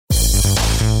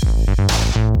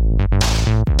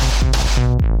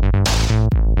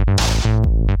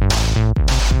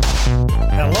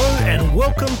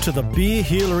to the Beer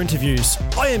Healer Interviews.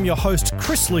 I am your host,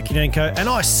 Chris Lukinenko, and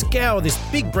I scour this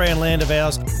big brown land of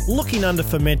ours, looking under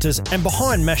fermenters and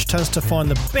behind mash tuns to find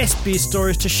the best beer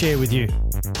stories to share with you.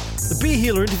 The Beer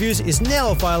Healer Interviews is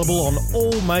now available on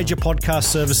all major podcast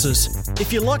services.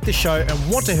 If you like the show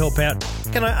and want to help out,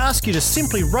 can I ask you to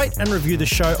simply rate and review the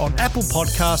show on Apple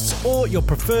Podcasts or your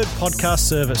preferred podcast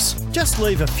service? Just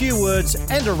leave a few words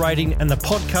and a rating and the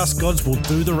podcast gods will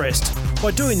do the rest.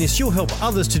 By doing this, you'll help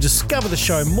others to discover the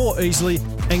show more easily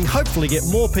and hopefully get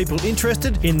more people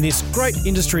interested in this great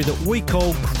industry that we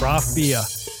call craft beer.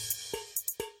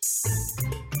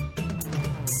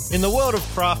 In the world of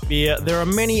craft beer, there are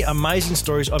many amazing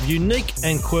stories of unique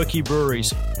and quirky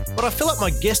breweries. But I feel like my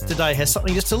guest today has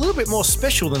something just a little bit more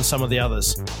special than some of the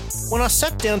others. When I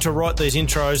sat down to write these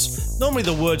intros, normally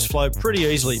the words flow pretty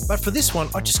easily, but for this one,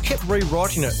 I just kept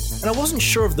rewriting it, and I wasn't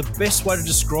sure of the best way to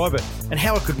describe it and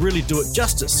how I could really do it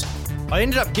justice. I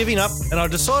ended up giving up, and I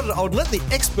decided I would let the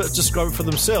experts describe it for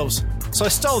themselves, so I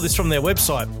stole this from their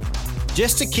website.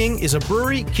 Jester King is a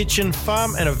brewery, kitchen,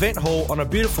 farm and event hall on a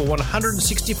beautiful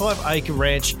 165-acre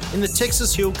ranch in the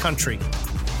Texas Hill Country.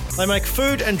 They make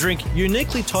food and drink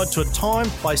uniquely tied to a time,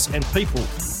 place and people.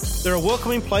 They're a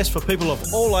welcoming place for people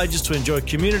of all ages to enjoy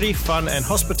community, fun and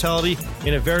hospitality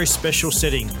in a very special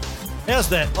setting. How's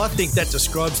that? I think that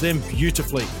describes them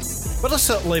beautifully. But let's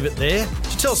not leave it there.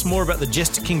 To tell us more about the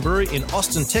Jester King Brewery in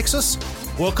Austin, Texas,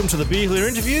 welcome to the Beer Healer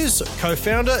Interviews,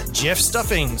 co-founder Jeff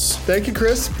Stuffings. Thank you,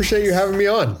 Chris. Appreciate you having me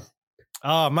on.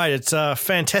 Oh, mate, it's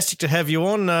fantastic to have you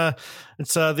on.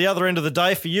 It's the other end of the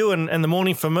day for you and the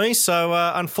morning for me. So,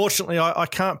 unfortunately, I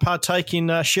can't partake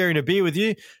in sharing a beer with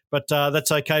you, but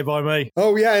that's okay by me.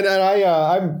 Oh, yeah, and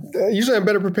I'm usually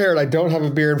better prepared. I don't have a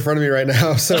beer in front of me right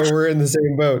now, so we're in the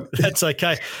same boat. That's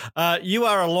okay. You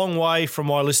are a long way from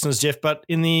my listeners, Jeff, but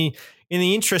in the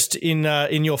interest in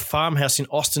your farmhouse in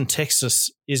Austin, Texas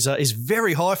is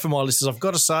very high for my listeners, I've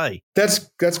got to say. That's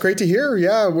great to hear.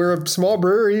 Yeah, we're a small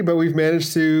brewery, but we've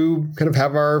managed to kind of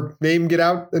have our name get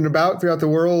out and about throughout the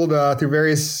world through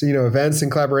various events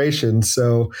and collaborations.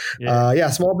 So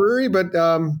small brewery, but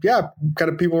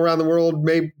kind of people around the world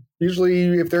may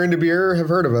usually, if they're into beer, have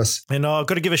heard of us. And I've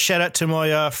got to give a shout out to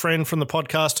my friend from the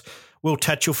podcast, Will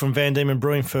Tatchell from Van Diemen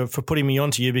Brewing for putting me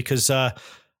onto you because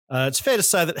it's fair to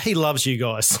say that he loves you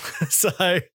guys. So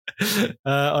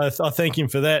I thank him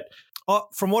for that.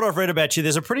 From what I've read about you,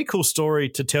 there's a pretty cool story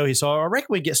to tell here. So I reckon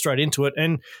we get straight into it.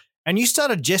 And you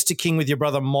started Jester King with your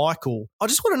brother, Michael. I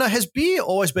just want to know, has beer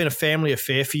always been a family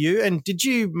affair for you? And did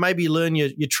you maybe learn your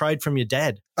trade from your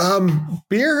dad?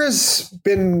 Beer has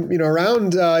been,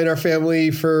 around in our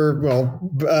family for,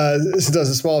 since I was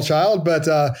a small child, but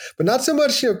not so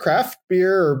much, craft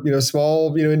beer or,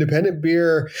 small, independent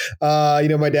beer.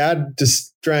 My dad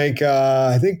just drank,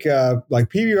 like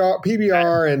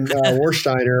PBR and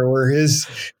Warsteiner were his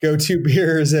go-to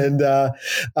beers. And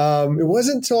it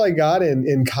wasn't until I got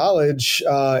in college,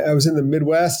 I was in the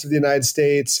Midwest of the United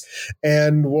States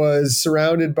and was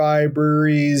surrounded by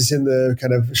breweries in the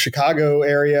kind of Chicago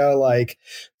area, like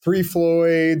Three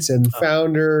Floyds and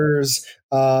Founders,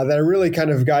 that I really kind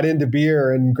of got into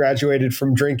beer and graduated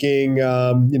from drinking,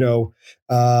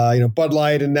 Bud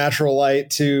Light and Natural Light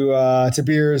to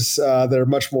beers that are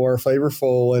much more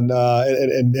flavorful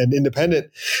and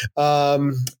independent.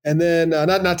 And then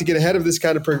not to get ahead of this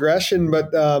kind of progression,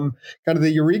 but kind of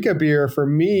the Eureka beer for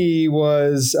me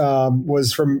was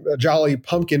from a Jolly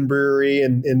Pumpkin Brewery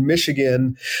in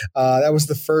Michigan. That was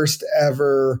the first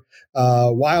ever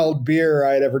wild beer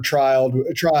I had ever tried,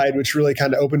 which really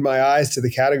kind of opened my eyes to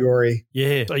the category.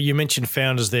 Yeah, you mentioned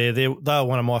Founders there. They're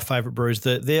one of my favorite brews.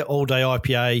 Their All Day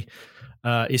IPA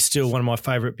is still one of my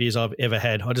favorite beers I've ever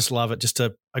had. I just love it. Just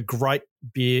a great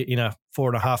beer in a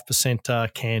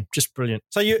 4.5% can. Just brilliant.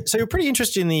 So you're pretty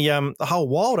interested in the whole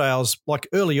wild ales, like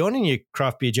early on in your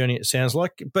craft beer journey, it sounds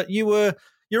like. But you're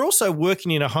also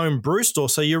working in a home brew store,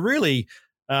 so you're really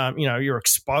you're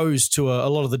exposed to a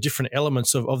lot of the different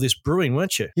elements of this brewing,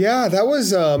 weren't you? Yeah, that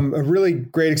was a really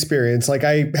great experience. Like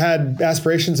I had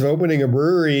aspirations of opening a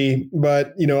brewery,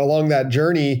 but, along that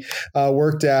journey,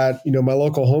 worked at, my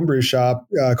local homebrew shop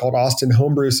called Austin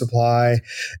Homebrew Supply.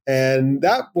 And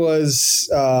that was,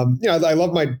 I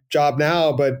love my job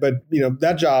now, but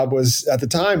that job was at the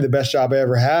time the best job I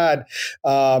ever had.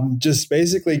 Just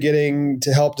basically getting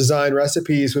to help design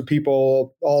recipes with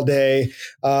people all day.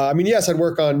 Yes, I'd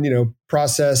work on,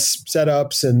 process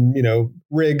setups and,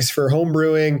 rigs for home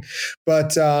brewing.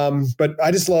 But I've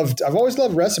always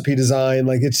loved recipe design.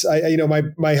 Like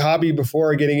my hobby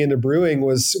before getting into brewing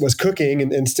was cooking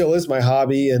and still is my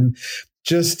hobby. And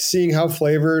just seeing how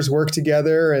flavors work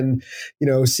together and,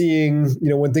 seeing,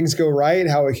 when things go right,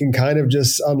 how it can kind of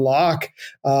just unlock,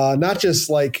 not just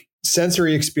like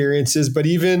sensory experiences, but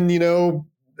even,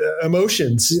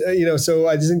 emotions, so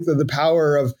I just think that the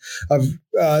power of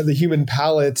the human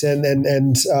palate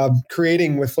and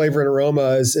creating with flavor and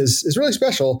aroma is really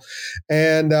special.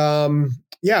 And,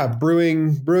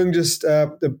 brewing just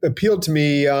appealed to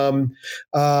me. I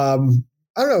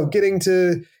don't know, getting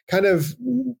to kind of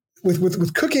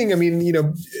with cooking. I mean,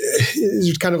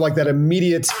 it's kind of like that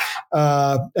immediate.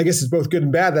 I guess it's both good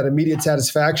and bad. That immediate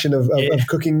satisfaction of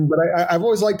cooking. But I've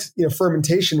always liked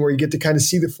fermentation, where you get to kind of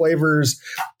see the flavors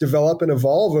develop and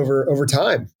evolve over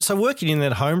time. So working in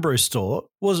that homebrew store,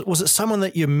 was it someone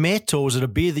that you met, or was it a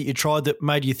beer that you tried that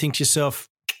made you think to yourself,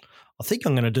 I think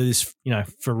I'm going to do this,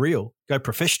 for real, go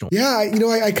professional? Yeah,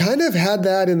 I kind of had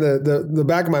that in the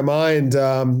back of my mind,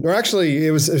 or actually, it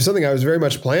was something I was very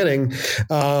much planning.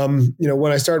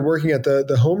 When I started working at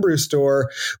the homebrew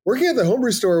store, working at the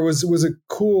homebrew store was a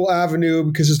cool avenue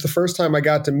because it's the first time I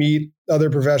got to meet other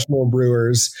professional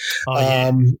brewers.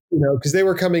 Because they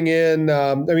were coming in.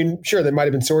 Sure, they might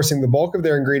have been sourcing the bulk of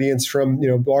their ingredients from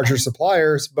larger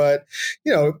suppliers, but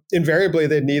invariably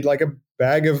they'd need like a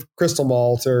bag of crystal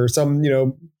malt or some,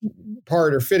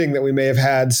 part or fitting that we may have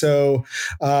had. So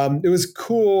it was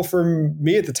cool for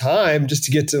me at the time just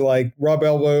to get to like rub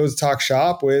elbows, talk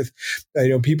shop with,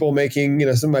 people making,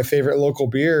 some of my favorite local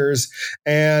beers.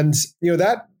 And,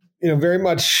 that, very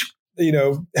much,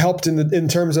 helped in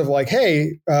terms of like,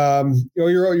 hey,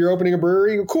 you're opening a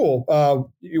brewery.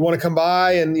 Cool. You want to come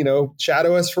by and,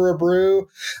 shadow us for a brew.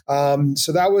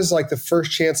 So that was like the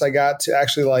first chance I got to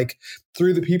actually like,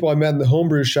 through the people I met in the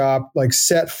homebrew shop, like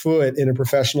set foot in a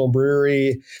professional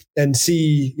brewery and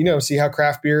see how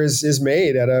craft beer is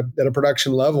made at a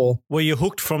production level. Were you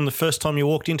hooked from the first time you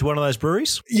walked into one of those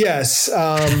breweries? Yes.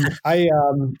 Actually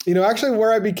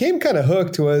where I became kind of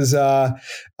hooked was, before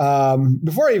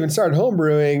I even started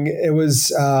homebrewing, it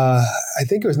was, I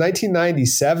think it was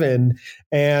 1997.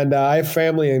 And I have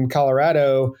family in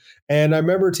Colorado. And I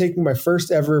remember taking my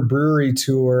first ever brewery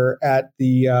tour at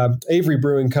the Avery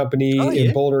Brewing Company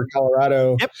in Boulder,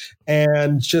 Colorado,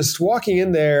 and just walking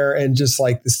in there and just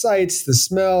like the sights, the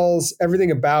smells,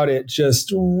 everything about it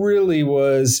just really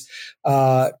was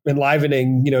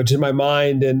enlivening, to my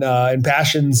mind and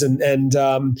passions. And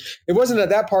it wasn't at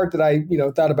that part that I,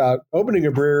 thought about opening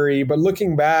a brewery, but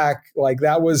looking back, like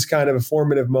that was kind of a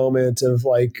formative moment of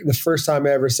like the first time I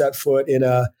ever set foot in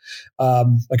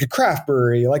like a craft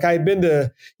brewery. Like I had been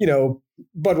to,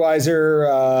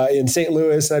 Budweiser in St.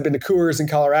 Louis, and I'd been to Coors in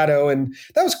Colorado, and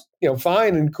that was,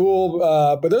 fine and cool.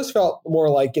 But those felt more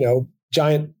like,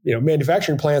 giant,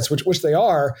 manufacturing plants, which they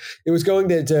are. It was going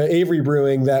to Avery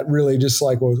Brewing that really just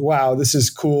like was, wow, this is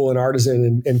cool and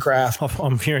artisan and craft.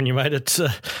 I'm hearing you, mate. It's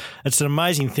an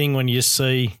amazing thing when you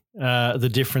see the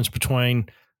difference between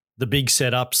the big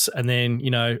setups and then,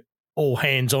 all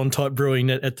hands-on type brewing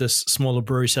at the smaller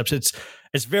brewery shops.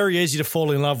 It's very easy to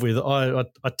fall in love with. I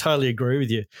totally agree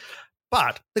with you.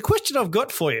 But the question I've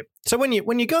got for you, so when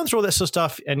you're going through all that sort of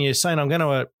stuff and you're saying, I'm going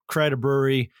to create a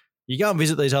brewery, you go and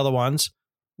visit these other ones,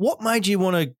 what made you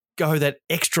want to go that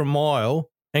extra mile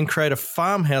and create a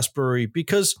farmhouse brewery?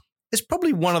 Because it's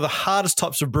probably one of the hardest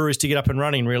types of breweries to get up and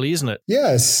running, really, isn't it?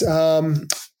 Yes.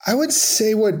 I would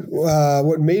say what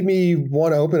made me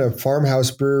want to open a farmhouse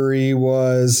brewery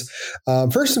was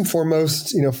first and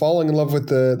foremost, falling in love with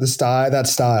the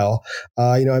style.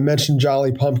 I mentioned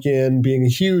Jolly Pumpkin being a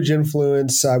huge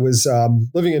influence. I was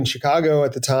living in Chicago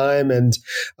at the time and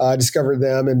discovered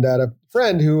them, and had a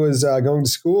friend who was going to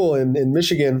school in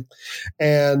Michigan,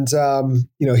 and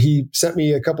he sent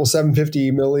me a couple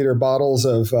 750 milliliter bottles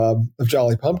of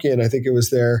Jolly Pumpkin. I think it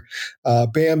was their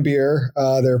Bam beer,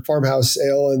 their farmhouse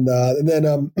ale, and then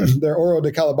their Oro de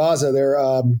Calabaza, their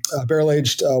barrel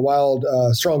aged wild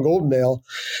strong golden ale,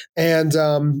 and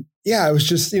it was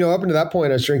just, up until that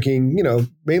point, I was drinking,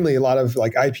 mainly a lot of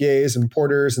like IPAs and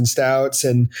porters and stouts.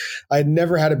 And I'd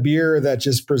never had a beer that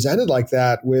just presented like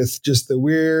that, with just the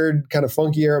weird kind of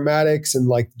funky aromatics and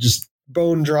like just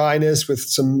bone dryness with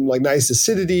some like nice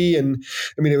acidity. And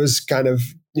I mean, it was kind of,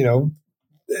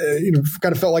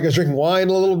 kind of felt like I was drinking wine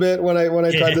a little bit when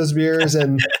I tried those beers,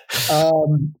 and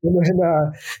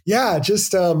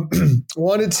just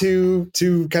wanted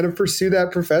to kind of pursue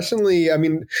that professionally. I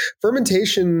mean,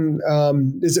 fermentation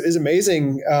is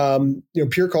amazing.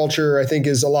 Pure culture, I think,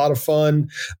 is a lot of fun.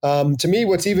 To me,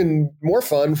 what's even more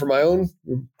fun for my own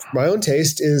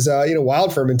taste is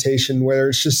wild fermentation, where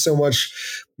it's just so much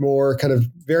more kind of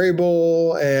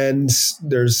variable, and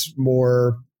there's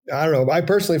more I don't know. I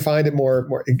personally find it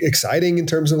more exciting in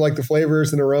terms of like the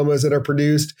flavors and aromas that are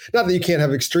produced. Not that you can't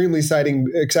have extremely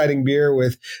exciting beer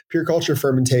with pure culture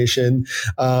fermentation,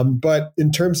 but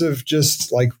in terms of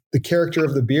just like the character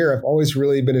of the beer, I've always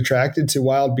really been attracted to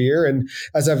wild beer. And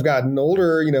as I've gotten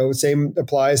older, same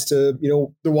applies to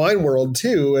the wine world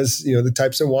too. As the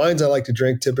types of wines I like to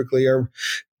drink typically are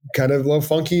kind of low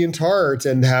funky and tart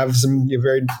and have some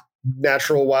very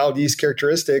natural wild yeast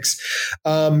characteristics.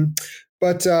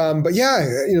 But yeah,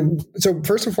 so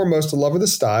first and foremost, the love of the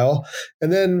style.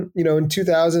 And then, in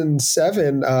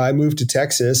 2007, I moved to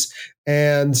Texas,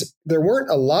 and there weren't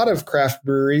a lot of craft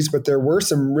breweries, but there were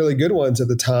some really good ones at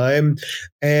the time.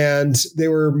 And they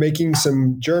were making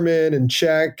some German and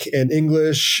Czech and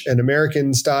English and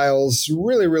American styles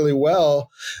really, really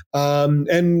well.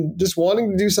 And just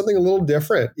wanting to do something a little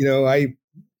different.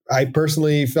 I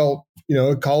personally felt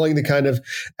calling to kind of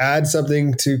add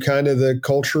something to kind of the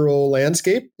cultural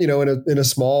landscape, in a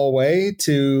small way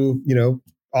to,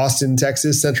 Austin,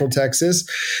 Texas, Central Texas.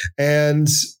 And,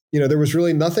 there was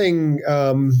really nothing,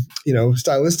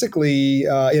 stylistically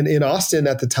in Austin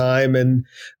at the time. And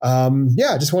I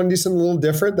just wanted to do something a little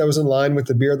different that was in line with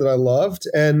the beer that I loved.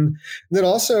 And then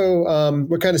also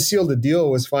what kind of sealed the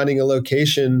deal was finding a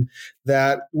location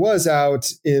that was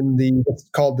out in what's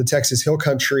called the Texas Hill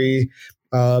Country.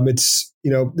 It's,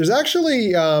 there's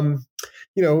actually,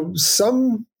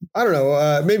 some, I don't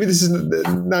know, maybe this is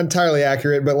not entirely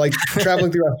accurate, but like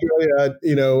traveling through Australia,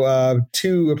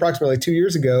 approximately 2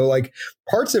 years ago, like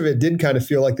parts of it did kind of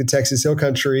feel like the Texas Hill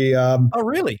Country. Oh,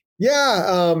 really?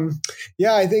 Yeah.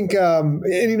 I think, and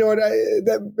you know what,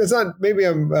 that's not, maybe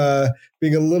I'm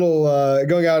being a little,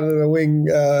 going out on a limb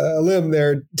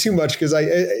there too much. Cause I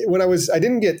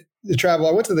didn't get to travel.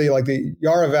 I went to the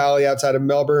Yarra Valley outside of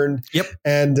Melbourne. Yep.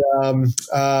 And,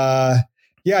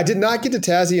 I did not get to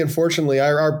Tassie, unfortunately.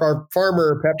 Our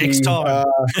farmer Peppy. Next time.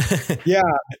 Yeah,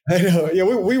 I know. Yeah,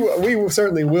 we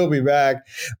certainly will be back.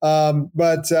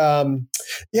 Nonetheless,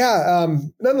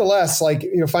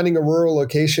 finding a rural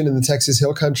location in the Texas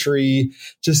Hill Country,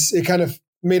 just it kind of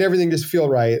made everything just feel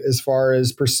right as far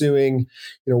as pursuing,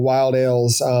 wild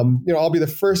ales. I'll be the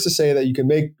first to say that you can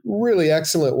make really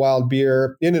excellent wild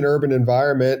beer in an urban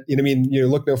environment.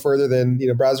 Look no further than,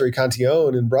 Brasserie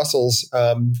Cantillon in Brussels,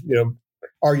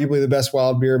 arguably the best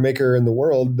wild beer maker in the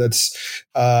world that's,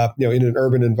 in an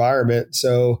urban environment.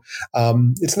 So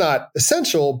it's not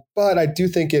essential, but I do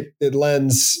think it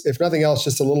lends, if nothing else,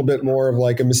 just a little bit more of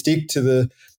like a mystique to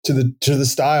the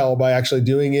style by actually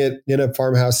doing it in a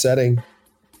farmhouse setting.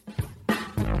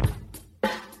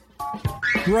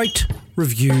 Rate,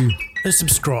 review, and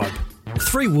subscribe.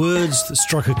 3 words that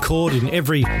strike a chord in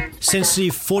every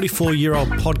sensitive 44-year-old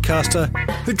podcaster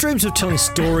who dreams of telling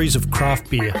stories of craft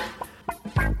beer.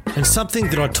 And something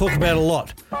that I talk about a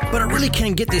lot, but I really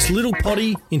can get this little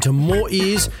potty into more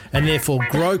ears and therefore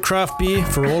grow craft beer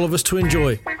for all of us to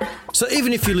enjoy. So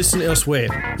even if you listen elsewhere,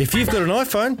 if you've got an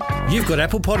iPhone, you've got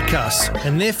Apple Podcasts,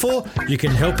 and therefore you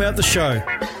can help out the show.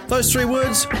 Those 3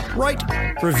 words: rate,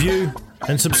 review,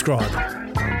 and subscribe.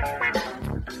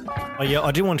 Oh, yeah,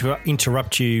 I didn't want to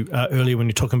interrupt you earlier when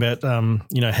you're talking about,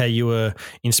 how you were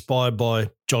inspired by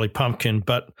Jolly Pumpkin,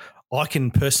 but I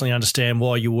can personally understand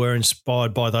why you were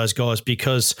inspired by those guys,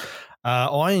 because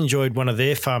I enjoyed one of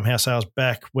their farmhouse ales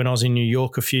back when I was in New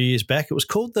York a few years back. It was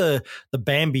called the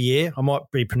Bambiere. I might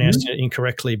be pronouncing it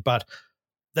incorrectly, but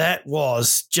that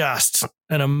was just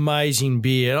an amazing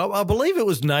beer. I believe it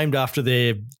was named after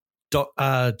their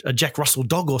a Jack Russell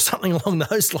dog or something along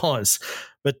those lines.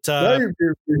 But no, you're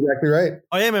exactly right.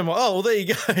 I am. Oh, well, there you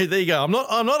go. There you go. I'm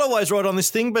not always right on this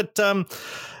thing, but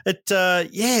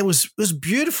it was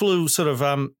beautiful, sort of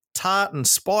tart and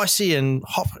spicy and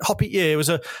hoppy. Yeah, it was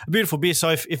a beautiful beer. So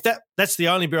if that's the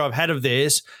only beer I've had of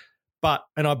theirs,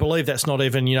 and I believe that's not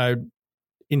even,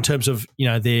 in terms of,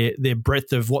 their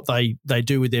breadth of what they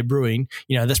do with their brewing,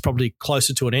 that's probably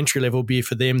closer to an entry-level beer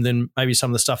for them than maybe some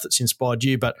of the stuff that's inspired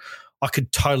you. But I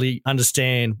could totally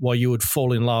understand why you would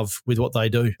fall in love with what they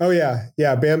do. Oh, yeah.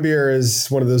 Yeah, Bambiere is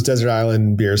one of those desert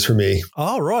island beers for me.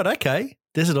 Oh, right. Okay.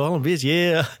 Desert island beers.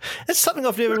 Yeah. That's something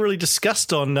I've never really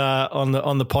discussed on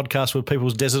the podcast with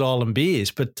people's desert island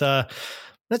beers. But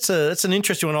that's an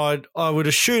interesting one. I would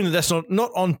assume that that's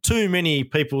not on too many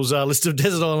people's list of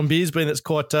desert island beers, being that's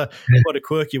quite a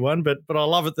quirky one. But I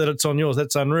love it that it's on yours.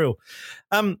 That's unreal.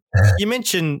 You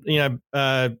mentioned in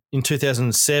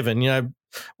 2007.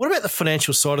 What about the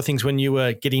financial side of things when you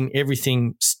were getting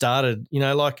everything started?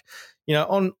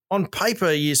 On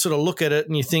paper you sort of look at it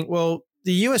and you think, well,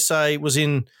 the USA was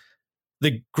in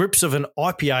the grips of an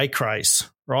IPA craze,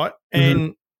 right?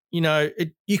 And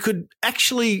you could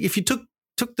actually, if you took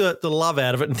took the love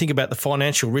out of it and think about the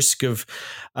financial risk of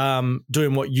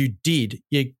doing what you did.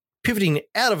 You're pivoting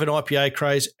out of an IPA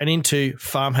craze and into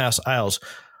farmhouse ales.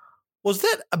 Was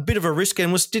that a bit of a risk?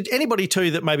 And did anybody tell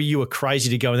you that maybe you were crazy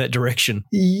to go in that direction?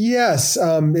 Yes,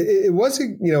 it was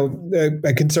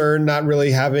a concern not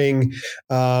really having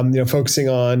focusing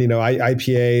on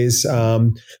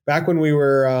IPAs back when we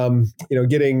were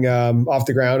getting off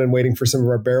the ground and waiting for some of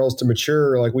our barrels to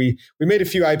mature. Like we made a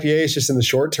few IPAs just in the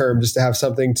short term, just to have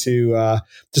something to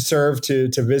serve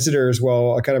to visitors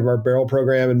while kind of our barrel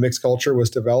program and mixed culture was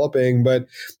developing. But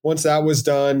once that was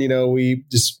done, we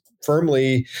just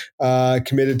firmly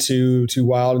committed to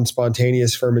wild and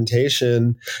spontaneous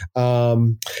fermentation.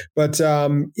 It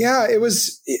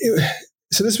was.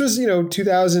 So this was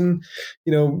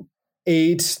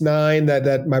 2008, 9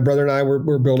 that my brother and I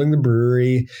were building the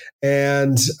brewery,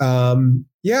 and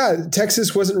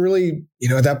Texas wasn't really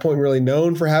at that point really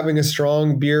known for having a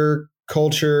strong beer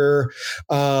culture.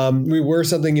 We were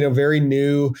something very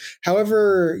new.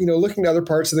 However, looking to other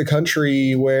parts of the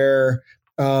country where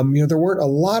there weren't a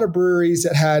lot of breweries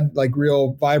that had like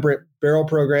real vibrant barrel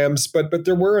programs, but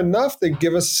there were enough that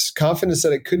give us confidence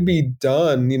that it could be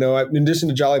done. In addition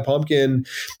to Jolly Pumpkin,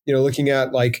 looking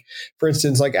at like, for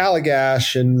instance, like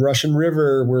Allagash and Russian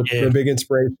River were big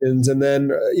inspirations. And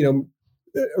then,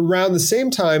 around the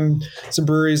same time, some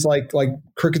breweries like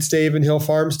Crooked Stave and Hill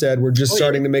Farmstead were just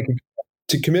starting to make a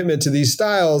commitment to these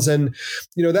styles. And,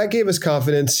 that gave us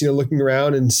confidence, looking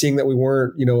around and seeing that we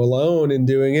weren't, alone in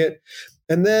doing it.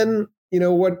 And then,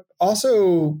 what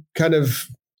also kind of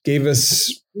gave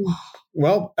us,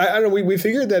 well, I don't know, we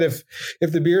figured that if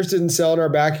the beers didn't sell in our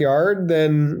backyard,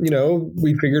 then,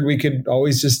 we figured we could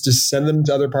always just send them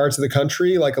to other parts of the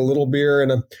country, like a little beer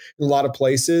in a lot of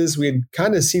places. We had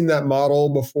kind of seen that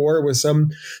model before with some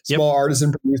small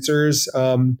artisan producers.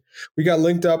 We got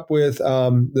linked up with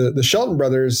the Shelton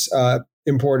Brothers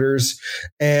importers.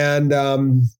 And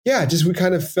we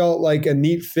kind of felt like a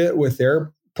neat fit with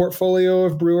their portfolio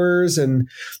of brewers. And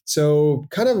so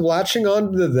kind of latching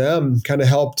on to them kind of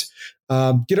helped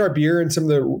get our beer in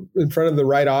front of the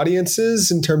right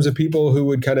audiences in terms of people who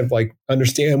would kind of like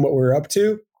understand what we're up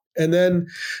to. And then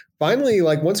finally,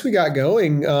 like once we got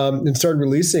going and started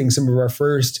releasing some of our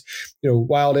first,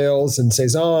 wild ales and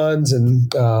saisons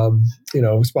and,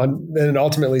 and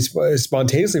ultimately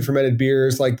spontaneously fermented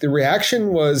beers, like the reaction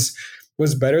was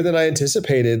better than I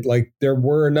anticipated. Like there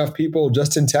were enough people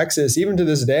just in Texas, even to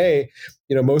this day,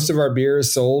 most of our beer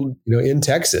is sold, in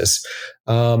Texas.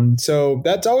 So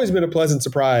that's always been a pleasant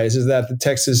surprise, is that the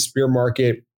Texas beer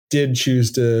market did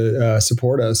choose to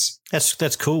support us.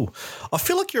 That's cool. I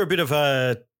feel like you're a bit of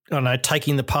a, I don't know,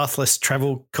 taking the path less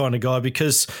travel kind of guy,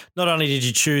 because not only did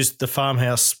you choose the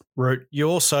farmhouse route, you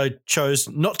also chose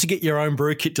not to get your own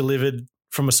brew kit delivered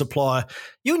from a supplier.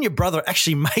 You and your brother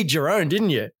actually made your own,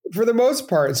 didn't you? For the most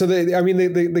part. So the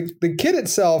kit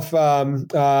itself.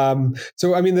 The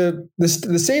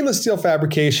stainless steel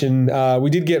fabrication we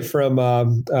did get from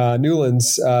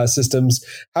Newlands Systems.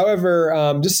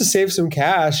 However, just to save some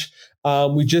cash,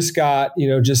 we just got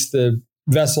just the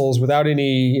vessels without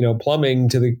any plumbing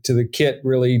to the kit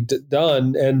really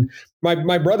done. And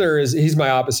my brother he's my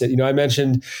opposite. I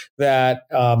mentioned that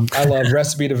I love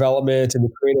recipe development and the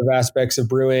creative aspects of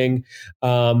brewing.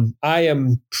 I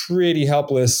am pretty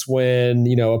helpless when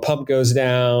a pump goes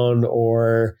down,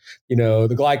 or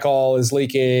the glycol is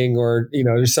leaking, or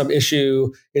there's some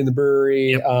issue in the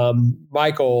brewery.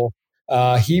 Michael,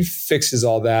 he fixes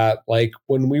all that. Like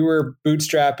when we were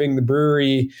bootstrapping the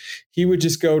brewery, he would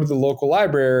just go to the local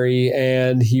library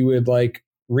and he would like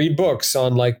read books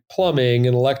on like plumbing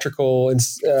and electrical and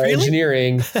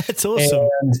engineering. That's awesome.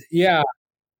 And yeah,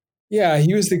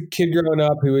 he was the kid growing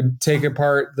up who would take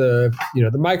apart the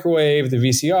microwave, the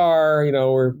VCR.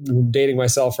 We're dating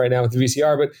myself right now with the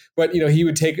VCR, but he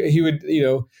would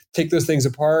take those things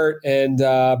apart and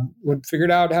would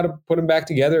figure out how to put them back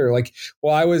together. Like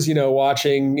while I was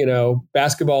watching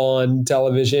basketball on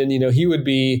television, he would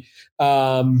be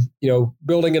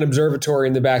building an observatory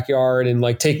in the backyard and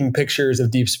like taking pictures of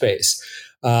deep space.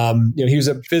 He was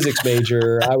a physics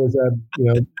major. I was a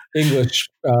English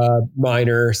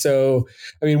minor. So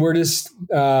I mean, we're just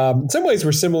in some ways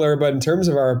we're similar, but in terms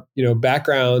of our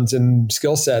backgrounds and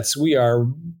skill sets, we are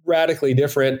radically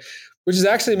different, which has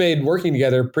actually made working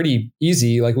together pretty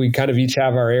easy. Like we kind of each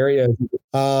have our areas.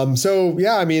 So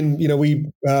yeah, I mean, we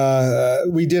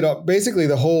did basically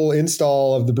the whole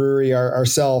install of the brewery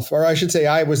ourselves, or I should say,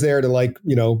 I was there to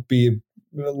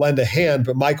lend a hand,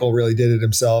 but Michael really did it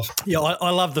himself. Yeah,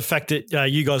 I love the fact that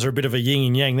you guys are a bit of a yin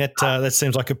and yang. That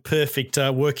seems like a perfect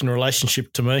working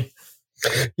relationship to me.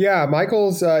 Yeah,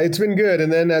 Michael's. It's been good,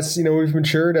 and then as we've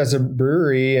matured as a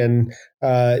brewery and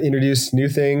introduced new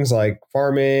things like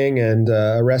farming and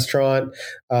a restaurant.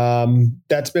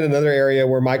 That's been another area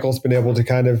where Michael's been able to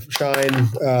kind of shine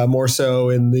more so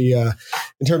in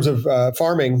terms of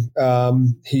farming.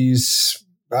 He's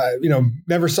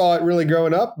never saw it really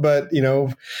growing up, but now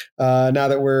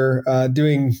that we're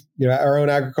doing our own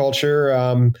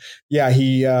agriculture,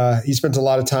 he spends a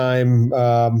lot of time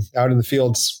out in the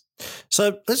fields.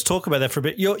 So let's talk about that for a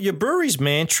bit. Your brewery's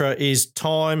mantra is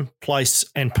time, place,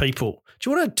 and people. Do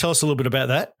you want to tell us a little bit about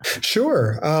that?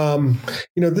 Sure.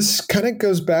 This kind of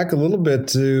goes back a little bit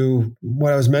to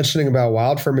what I was mentioning about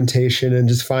wild fermentation and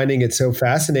just finding it so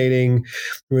fascinating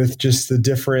with just the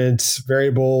different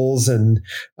variables and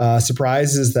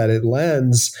surprises that it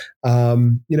lends.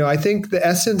 I think the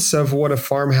essence of what a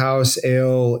farmhouse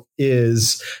ale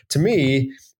is, to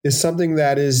me, is something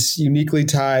that is uniquely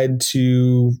tied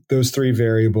to those three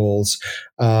variables.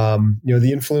 The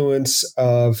influence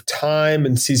of time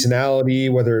and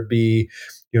seasonality, whether it be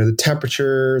the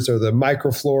temperatures or the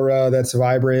microflora that's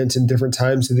vibrant in different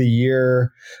times of the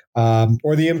year,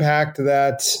 or the impact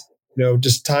that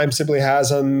just time simply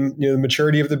has on the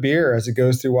maturity of the beer as it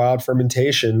goes through wild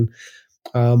fermentation.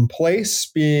 Place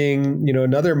being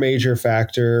another major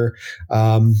factor.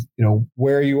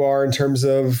 Where you are in terms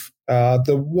of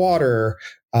the water,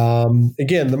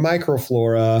 again, the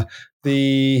microflora,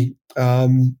 the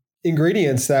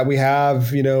ingredients that we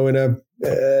have, in a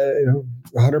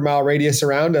 100-mile radius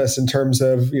around us in terms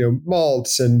of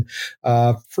malts and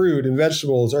fruit and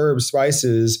vegetables, herbs,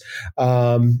 spices,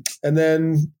 and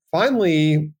then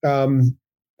finally.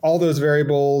 All those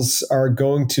variables are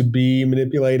going to be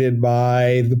manipulated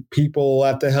by the people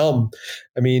at the helm.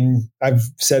 I mean, I've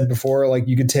said before, like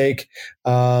you could take,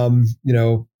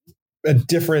 a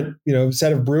different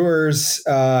set of brewers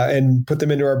and put them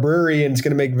into our brewery, and it's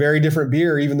going to make very different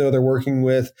beer, even though they're working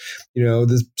with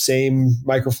the same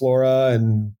microflora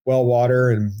and well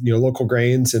water and local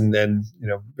grains and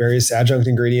various adjunct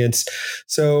ingredients.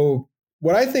 So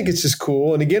what I think is just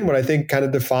cool, and again, what I think kind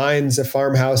of defines a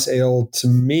farmhouse ale to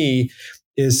me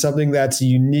is something that's a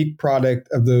unique product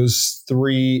of those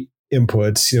three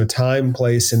inputs, time,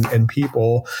 place, and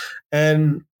people.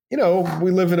 And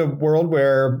we live in a world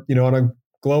where, on a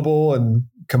global and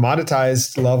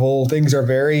commoditized level, things are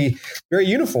very, very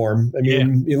uniform. I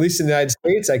mean, at least in the United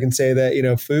States, I can say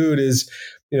that, food is,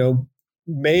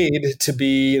 made to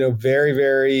be, very,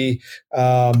 very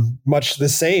much the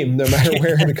same, no matter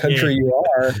where in the country you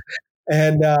are.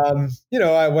 And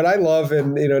what I love,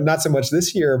 and not so much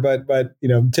this year, but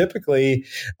typically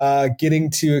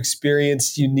getting to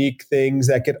experience unique things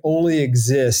that could only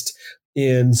exist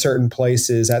in certain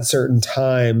places at certain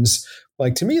times.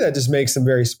 Like, to me, that just makes them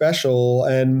very special.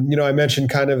 And, I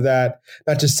mentioned kind of that,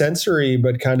 not just sensory,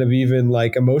 but kind of even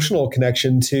like emotional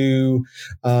connection to,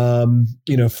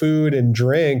 food and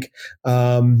drink.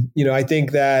 I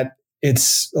think that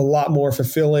it's a lot more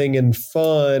fulfilling and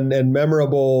fun and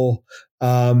memorable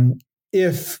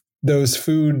if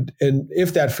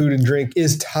that food and drink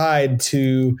is tied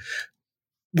to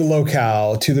the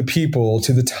locale, to the people,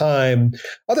 to the time.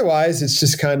 Otherwise, it's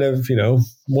just kind of,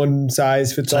 one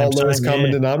size fits all, lowest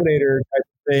common denominator type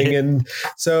of thing. And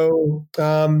so,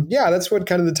 that's what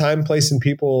kind of the time, place, and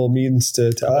people means to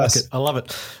us. I love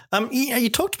it. You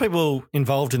talk to people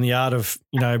involved in the art of,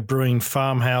 brewing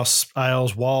farmhouse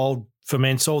ales, wild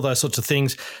ferments, all those sorts of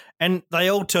things. And they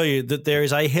all tell you that there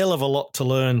is a hell of a lot to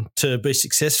learn to be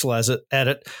successful at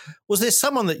it. Was there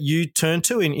someone that you turned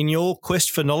to in your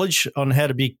quest for knowledge on how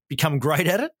to become great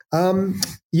at it?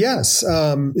 Yes.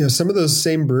 Some of those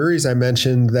same breweries I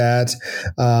mentioned that,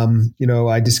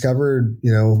 I discovered,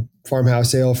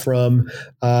 farmhouse ale from,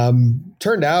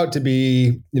 turned out to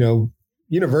be,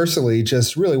 universally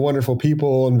just really wonderful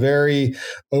people and very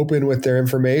open with their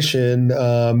information.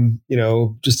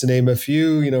 Just to name a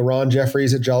few, Ron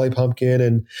Jeffries at Jolly Pumpkin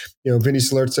and, Vinny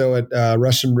Salurzo at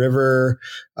Russian River,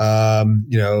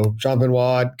 Jean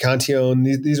Benoit, Cantillon.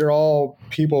 These are all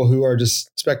people who are just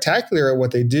spectacular at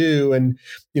what they do and,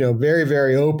 very,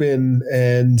 very open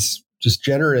and just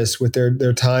generous with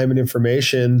their time and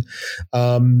information.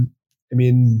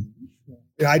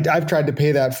 I've tried to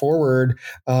pay that forward.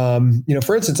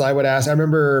 For instance, I would ask, I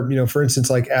remember, for instance,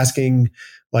 like asking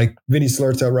like Vinny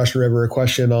Slurto at Russian River a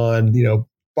question on,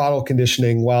 bottle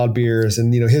conditioning wild beers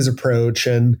and, his approach.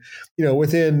 And,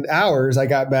 within hours I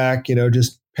got back,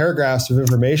 just paragraphs of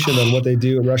information on what they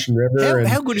do in Russian River.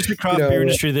 How And good is the craft beer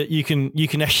industry that you can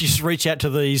actually just reach out to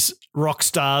these rock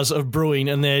stars of brewing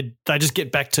and they just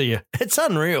get back to you? It's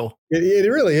unreal.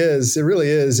 It really is. It really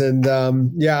is. And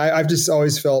I've just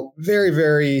always felt very,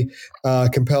 very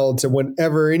compelled to,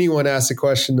 whenever anyone asks a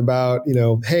question about,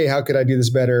 hey, how could I do this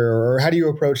better? Or how do you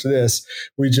approach this?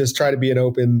 We just try to be an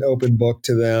open book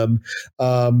to them.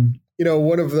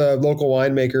 One of the local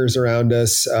winemakers around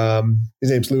us,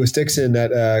 his name's Louis Dixon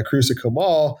at Cruza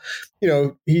Comal.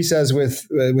 He says with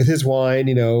his wine,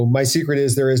 my secret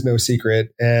is there is no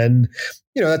secret. And,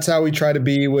 that's how we try to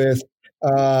be with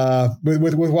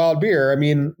wild beer. I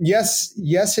mean, yes,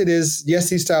 it is. Yes,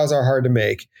 these styles are hard to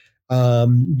make.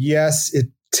 Yes, it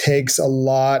takes a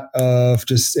lot of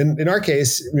just in our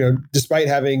case, despite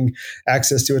having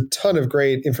access to a ton of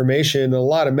great information, and a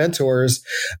lot of mentors,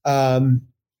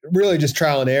 really just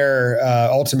trial and error,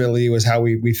 ultimately was how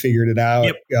we figured it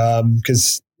out.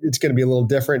 Because it's going to be a little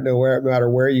different no matter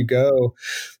where you go.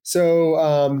 So,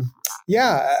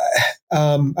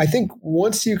 I think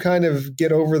once you kind of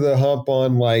get over the hump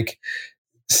on like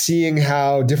seeing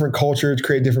how different cultures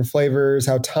create different flavors,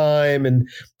 how time and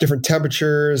different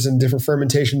temperatures and different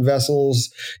fermentation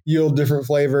vessels yield different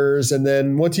flavors. And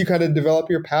then once you kind of develop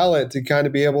your palate to kind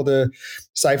of be able to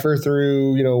cipher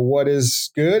through, what is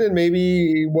good and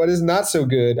maybe what is not so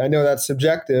good. I know that's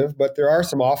subjective, but there are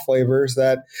some off flavors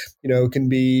that, can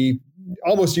be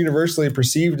almost universally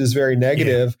perceived as very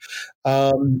negative.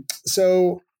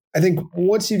 So I think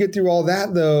once you get through all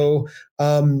that, though,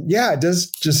 it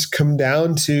does just come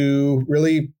down to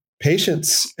really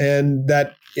patience, and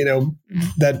that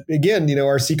that again,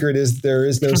 our secret is there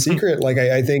is no secret. Like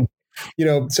I think,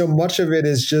 so much of it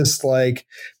is just like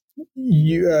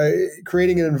you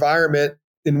creating an environment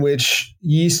in which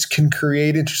yeast can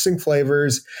create interesting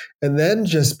flavors, and then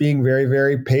just being very,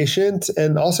 very patient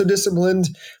and also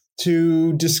disciplined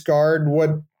to discard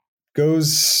what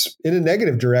goes in a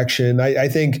negative direction. I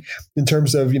think in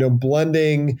terms of,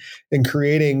 blending and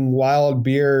creating wild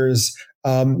beers,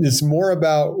 it's more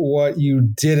about what you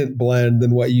didn't blend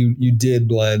than what you did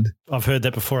blend. I've heard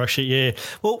that before, actually. Yeah.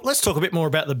 Well, let's talk a bit more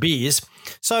about the beers.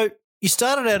 So you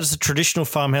started out as a traditional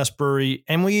farmhouse brewery,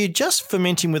 and were you just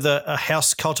fermenting with a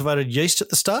house cultivated yeast at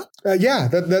the start?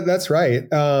 That's right.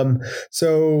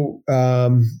 So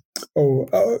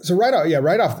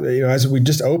right off, as we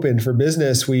just opened for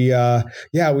business, we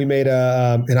made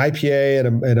an IPA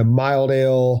and a mild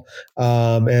ale,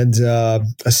 and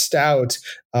a stout,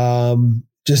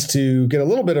 just to get a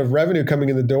little bit of revenue coming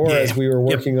in the door as we were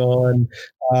working on,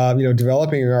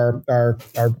 developing our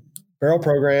barrel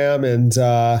program and,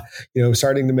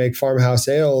 starting to make farmhouse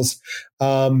ales.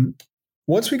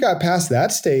 Once we got past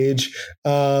that stage,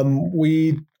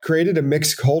 we created a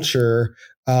mixed culture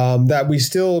that we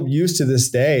still use to this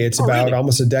day. It's about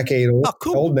almost a decade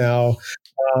old now.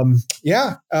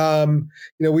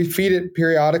 We feed it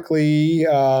periodically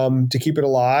to keep it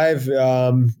alive.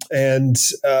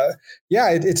 It's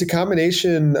a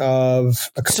combination of.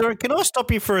 Sorry, can I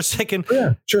stop you for a second?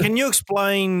 Yeah, sure. Can you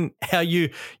explain how you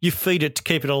feed it to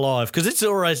keep it alive? Because it's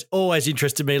always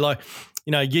interested me. Like,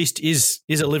 yeast is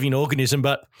a living organism,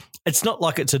 but it's not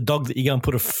like it's a dog that you go and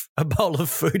put a bowl of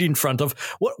food in front of.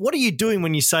 What are you doing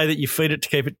when you say that you feed it to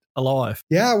keep it alive?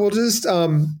 Yeah, we'll just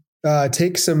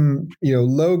take some,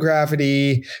 low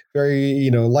gravity,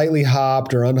 very, lightly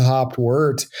hopped or unhopped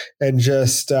wort, and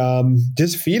just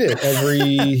feed it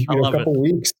every couple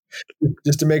weeks,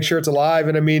 just to make sure it's alive.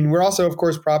 And I mean, we're also, of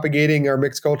course, propagating our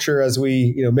mixed culture as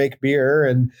we, make beer,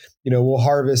 and we'll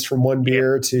harvest from one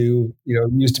beer to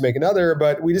use to make another.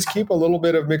 But we just keep a little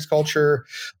bit of mixed culture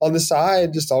on the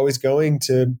side, just always going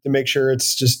to make sure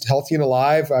it's just healthy and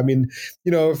alive. I mean,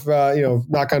 if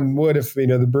knock on wood, if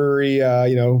the brewery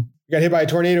got hit by a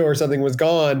tornado or something, was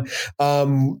gone,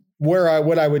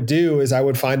 what I would do is I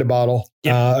would find a bottle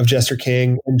of Jester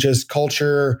King and just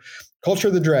culture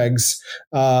the dregs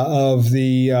of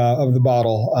the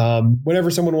bottle. Whenever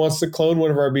someone wants to clone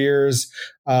one of our beers,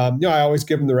 I always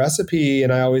give them the recipe,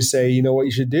 and I always say, what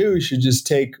you should do, you should just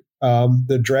take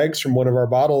the dregs from one of our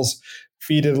bottles,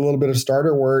 feed it a little bit of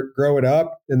starter wort, grow it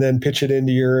up, and then pitch it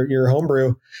into your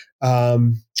homebrew.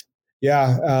 The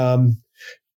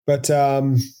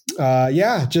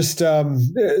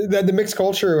mixed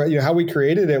culture, how we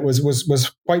created it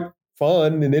was quite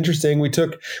fun and interesting. We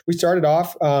started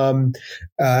off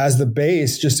as the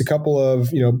base, just a couple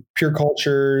of pure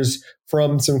cultures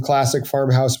from some classic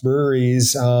farmhouse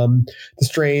breweries. The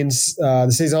strains, the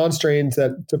saison strains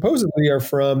that supposedly are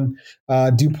from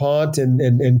DuPont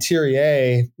and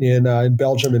Thierry in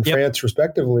Belgium and France,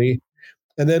 respectively.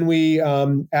 And then we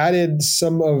added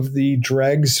some of the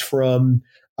dregs from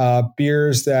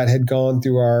beers that had gone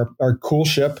through our cool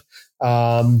ship.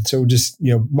 So just,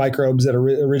 microbes that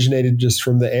originated just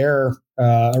from the air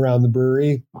around the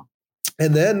brewery.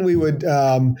 And then we would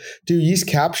do yeast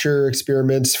capture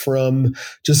experiments from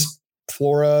just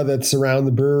flora that's around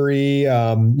the brewery.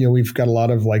 We've got a lot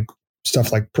of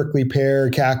stuff like prickly pear,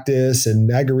 cactus,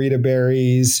 and agarita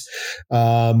berries.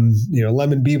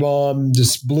 Lemon bee balm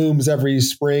just blooms every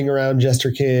spring around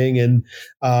Jester King, and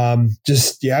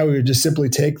we would just simply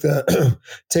take the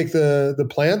take the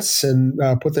plants and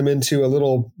put them into a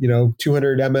little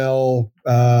 200 ml,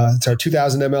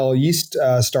 2000 ml yeast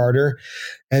starter,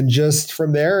 and just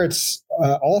from there it's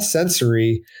all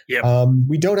sensory. Yep.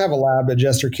 We don't have a lab at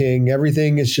Jester King.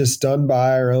 Everything is just done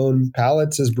by our own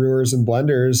palates as brewers and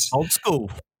blenders. Old school.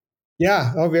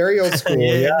 Yeah. Oh, very old school.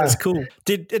 Yeah, that's cool.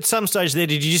 At some stage there,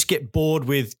 did you just get bored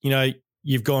with,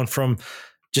 you've gone from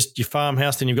just your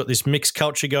farmhouse, then you've got this mixed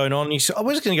culture going on. And you said,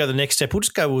 we're just going to go to the next step. We'll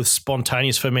just go with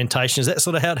spontaneous fermentation. Is that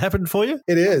sort of how it happened for you?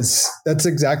 It is. That's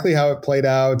exactly how it played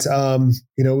out.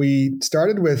 We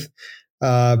started with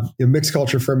mixed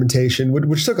culture fermentation,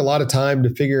 which took a lot of time to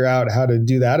figure out how to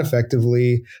do that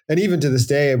effectively. And even to this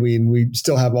day, we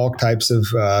still have all types of,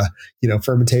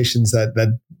 fermentations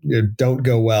that don't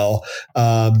go well.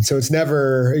 So it's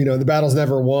never, the battle's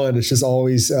never won. It's just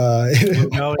always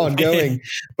ongoing.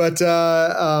 But,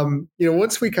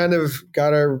 once we kind of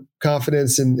got our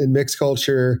confidence in mixed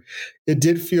culture, it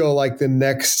did feel like the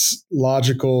next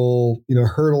logical,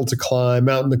 hurdle to climb,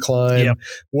 mountain to climb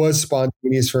was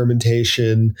spontaneous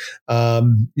fermentation.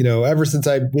 Ever since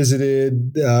I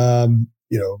visited,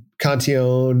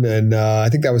 Cantillon, and I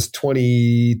think that was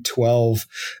 2012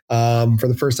 for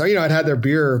the first time. I'd had their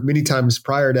beer many times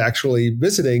prior to actually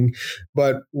visiting,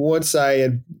 but once I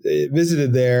had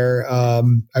visited there,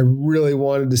 I really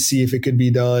wanted to see if it could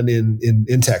be done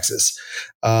in Texas.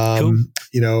 Cool.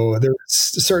 There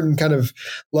was a certain kind of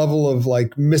level of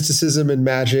mysticism and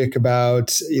magic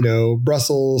about,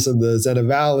 Brussels and the Zena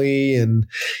Valley. And,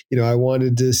 I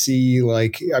wanted to see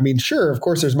sure, of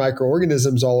course there's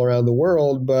microorganisms all around the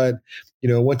world, but,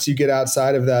 once you get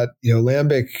outside of that,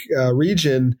 lambic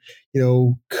region,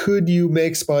 could you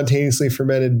make spontaneously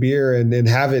fermented beer and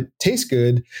have it taste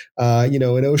good,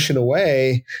 an ocean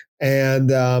away? And,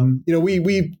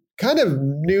 we kind of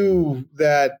knew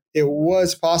that it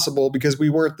was possible because we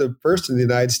weren't the first in the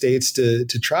United States to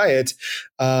try it.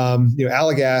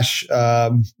 Allagash,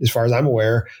 as far as I'm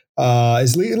aware,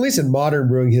 is at least in modern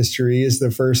brewing history, is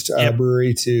the first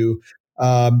brewery to,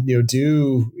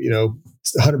 do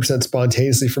 100%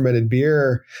 spontaneously fermented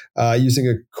beer using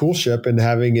a cool ship and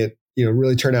having it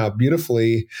really turn out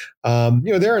beautifully.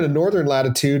 They're in a northern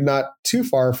latitude, not too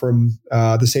far from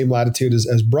the same latitude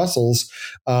as Brussels.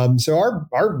 So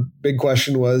our big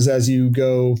question was, as you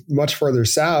go much further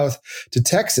south to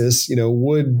Texas,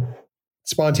 would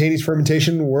spontaneous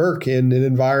fermentation work in an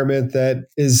environment that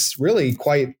is really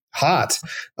quite hot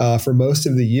for most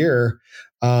of the year?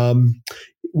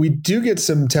 We do get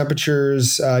some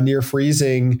temperatures near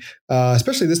freezing,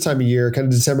 especially this time of year, kind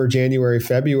of December, January,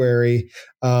 February.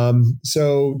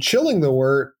 So chilling the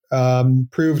wort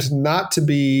proved not to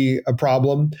be a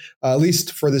problem, at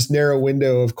least for this narrow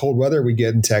window of cold weather we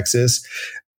get in Texas.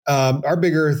 Our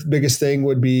biggest thing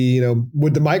would be,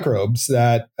 would the microbes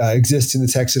that exist in the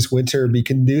Texas winter be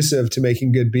conducive to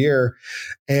making good beer?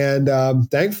 And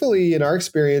thankfully, in our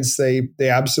experience, they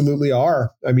absolutely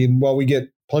are. I mean, while we get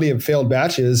plenty of failed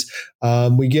batches,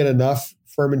 we get enough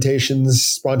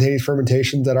spontaneous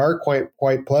fermentations that are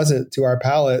quite pleasant to our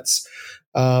palates.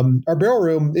 Our barrel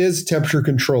room is temperature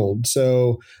controlled.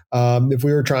 So if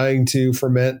we were trying to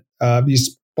ferment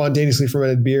these spontaneously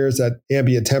fermented beers at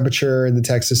ambient temperature in the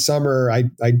Texas summer, I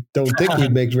don't think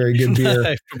we'd make very good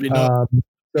beer.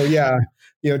 So yeah,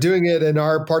 doing it in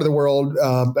our part of the world,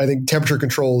 I think temperature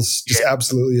control is just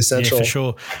absolutely essential. Yeah, for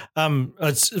sure.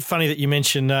 It's funny that you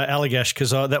mentioned Allagash,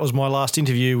 because that was my last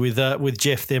interview with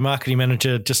Jeff, their marketing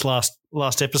manager, just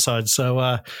last episode. So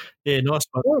nice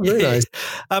one. Oh, very nice.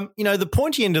 The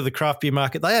pointy end of the craft beer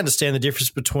market, they understand the difference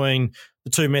between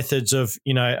the two methods of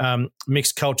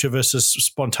mixed culture versus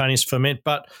spontaneous ferment,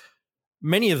 but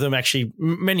many of them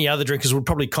many other drinkers would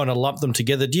probably kind of lump them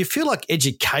together. Do you feel like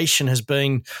education has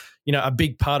been, a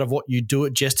big part of what you do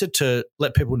at Jester to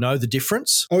let people know the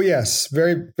difference? Oh, yes,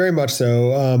 very, very much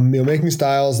so. Making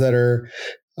styles that are,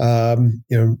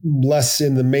 less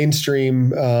in the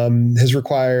mainstream has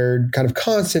required kind of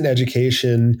constant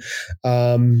education.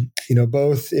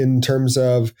 both in terms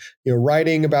of,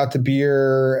 writing about the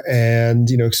beer and,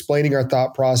 explaining our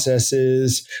thought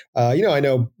processes. I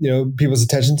know, people's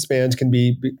attention spans can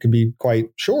be quite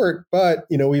short, but,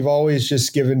 we've always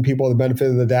just given people the benefit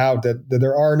of the doubt that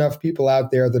there are enough people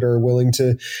out there that are willing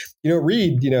to,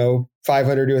 read,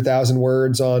 500 to 1,000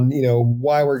 words on,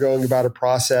 why we're going about a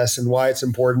process and why it's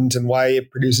important and why it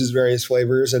produces various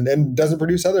flavors and doesn't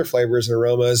produce other flavors and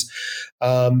aromas.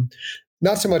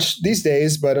 Not so much these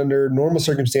days, but under normal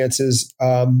circumstances,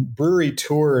 brewery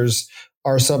tours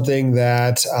are something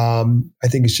that I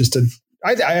think is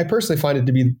I personally find it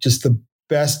to be just the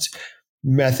best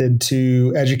method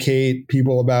to educate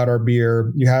people about our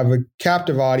beer. You have a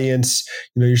captive audience,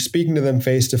 you're speaking to them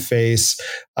face to face.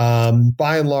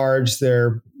 By and large,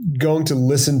 they're going to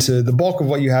listen to the bulk of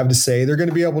what you have to say. They're going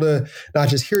to be able to not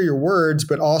just hear your words,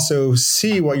 but also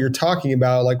see what you're talking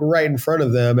about, like right in front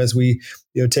of them as we,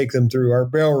 take them through our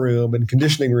barrel room and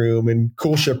conditioning room and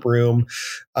cool ship room,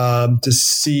 to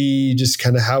see just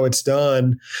kind of how it's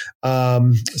done.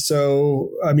 Again,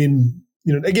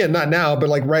 not now, but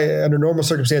like right under normal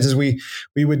circumstances, we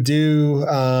would do,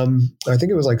 I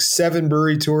think it was like 7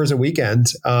 brewery tours a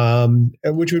weekend,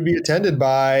 which would be attended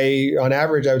by, on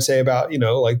average, I would say about,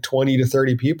 like 20 to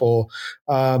 30 people.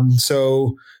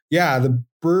 So yeah, the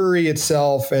brewery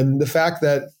itself and the fact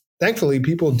that thankfully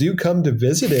people do come to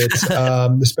visit it,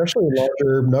 especially in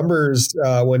larger numbers,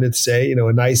 when it's, say,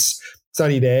 a nice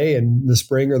sunny day in the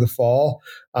spring or the fall,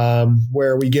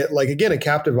 where we get, like, again, a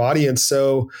captive audience.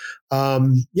 So,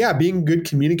 being good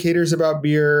communicators about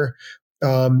beer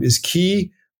is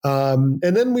key. And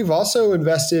then we've also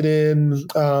invested in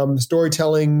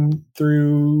storytelling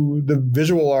through the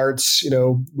visual arts.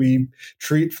 We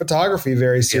treat photography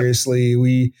very seriously.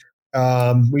 Yep.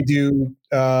 We do,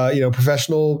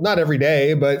 professional, not every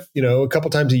day, but, a couple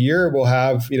times a year, we'll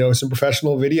have, some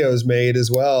professional videos made as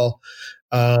well.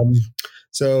 And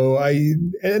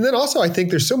then also I think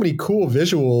there's so many cool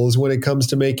visuals when it comes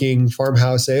to making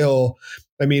farmhouse ale.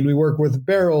 I mean, we work with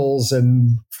barrels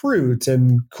and fruit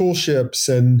and cool ships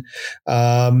and,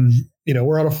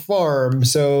 we're on a farm.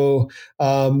 So,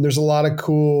 there's a lot of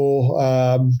cool,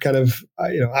 kind of,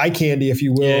 eye candy, if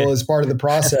you will, as part of the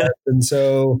process. And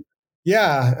so,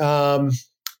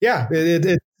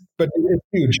 but it's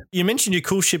huge. You mentioned your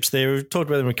cool ships there. We've talked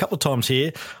about them a couple of times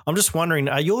here. I'm just wondering,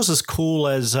 are yours as cool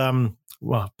as,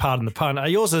 pardon the pun, are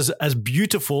yours as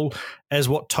beautiful as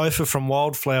what Topher from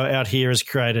Wildflower out here has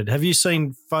created? Have you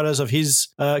seen photos of his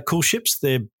cool ships?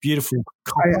 They're beautiful.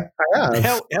 I have.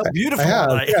 How beautiful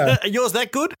are they? Yeah. Are yours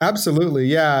that good? Absolutely.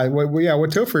 Yeah. What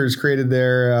Topher has created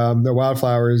there, the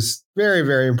Wildflower, is very,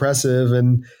 very impressive.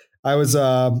 And I was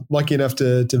lucky enough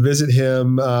to visit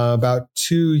him about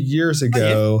 2 years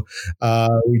ago. Oh,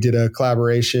 yeah. We did a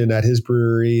collaboration at his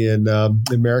brewery in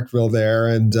Merrickville there,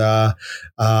 and then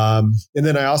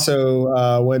I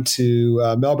also went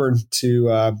to Melbourne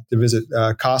to visit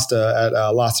Costa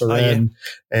at La Serene,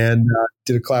 and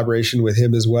did a collaboration with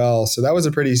him as well. So that was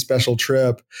a pretty special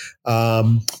trip. Our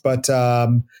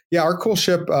cool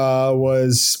ship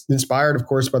was inspired, of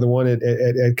course, by the one at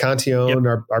Cantillon,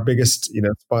 our biggest,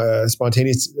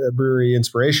 spontaneous brewery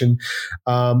inspiration.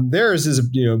 Theirs is a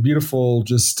beautiful,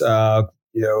 just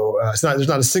there's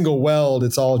not a single weld.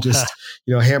 It's all just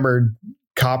hammered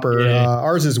copper.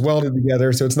 Ours is welded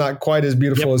together, so it's not quite as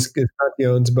beautiful as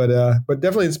Cantillon's, but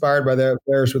definitely inspired by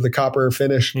theirs with the copper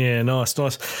finish. Yeah, nice.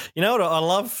 You know what I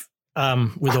love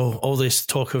with all this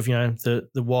talk of the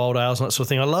wild ales and that sort of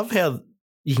thing. I love how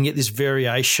you can get this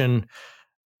variation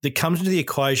that comes into the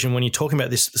equation when you're talking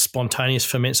about this spontaneous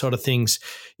ferment side of things.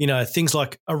 Things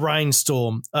like a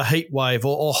rainstorm, a heat wave,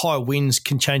 or high winds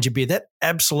can change a beer. That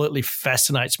absolutely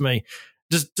fascinates me.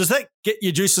 Does that get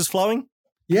your juices flowing?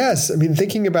 Yes. I mean,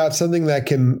 thinking about something that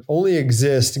can only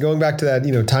exist, going back to that,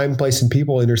 time, place, and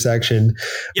people intersection,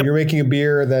 when you're making a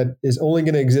beer that is only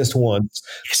going to exist once,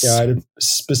 at a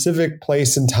specific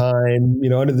place and time,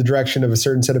 under the direction of a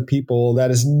certain set of people, that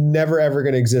is never, ever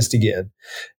going to exist again.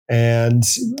 And,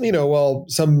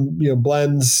 some,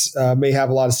 blends may have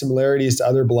a lot of similarities to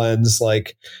other blends,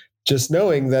 like just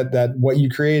knowing that what you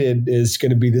created is going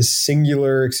to be this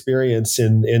singular experience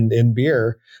in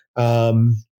beer.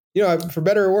 For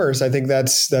better or worse, I think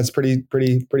that's pretty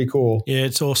cool. Yeah,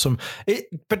 it's awesome.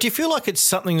 But do you feel like it's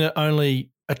something that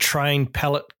only a trained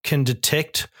palate can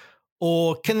detect,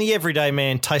 or can the everyday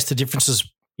man taste the differences,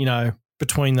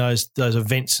 between those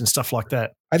events and stuff like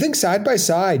that? I think side by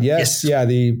side, yes. Yeah,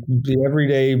 the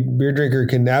everyday beer drinker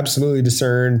can absolutely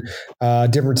discern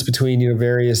difference between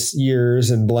various years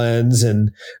and blends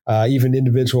and even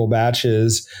individual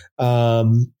batches.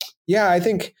 I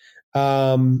think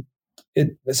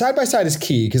side by side is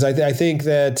key because I think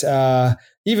that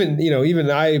even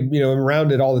I am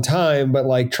around it all the time, but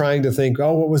like trying to think,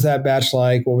 oh, what was that batch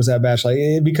like? What was that batch like?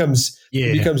 It becomes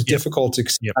difficult to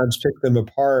sometimes pick them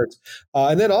apart.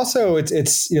 And then also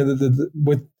it's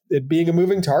with it being a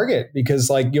moving target because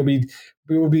like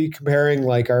we will be comparing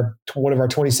like one of our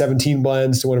 2017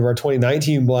 blends to one of our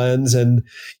 2019 blends. And,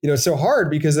 it's so hard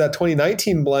because that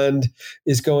 2019 blend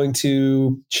is going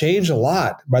to change a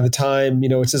lot by the time,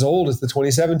 it's as old as the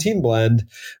 2017 blend.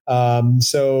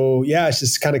 It's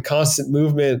just kind of constant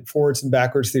movement forwards and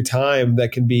backwards through time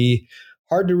that can be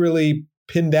hard to really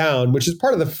pin down, which is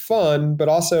part of the fun, but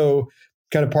also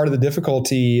kind of part of the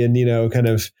difficulty and,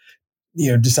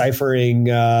 deciphering,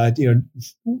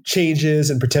 changes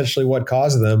and potentially what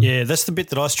caused them. Yeah, that's the bit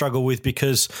that I struggle with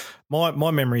because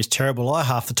my memory is terrible. I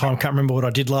half the time can't remember what I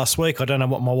did last week. I don't know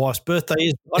what my wife's birthday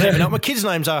is. I don't even know what my kids'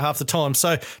 names are half the time.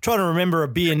 So trying to remember a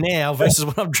beer now versus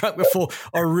when I've drunk before,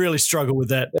 I really struggle with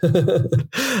that.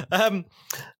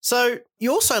 So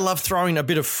you also love throwing a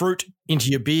bit of fruit into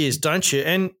your beers, don't you?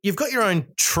 And you've got your own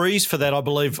trees for that, I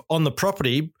believe, on the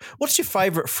property. What's your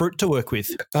favourite fruit to work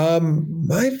with?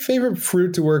 My favourite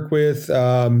fruit to work with,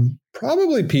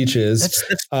 probably peaches.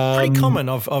 That's pretty common.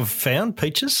 I've found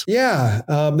peaches. Yeah,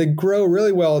 they grow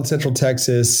really well in Central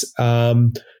Texas.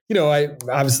 I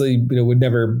obviously would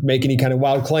never make any kind of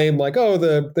wild claim like, oh,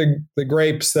 the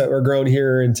grapes that are grown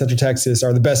here in Central Texas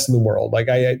are the best in the world. Like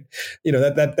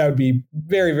that would be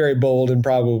very, very bold and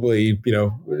probably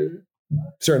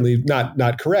certainly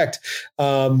not correct.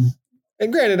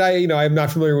 And granted, I'm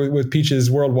not familiar with peaches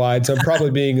worldwide, so I'm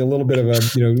probably being a little bit of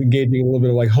engaging a little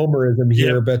bit of like homerism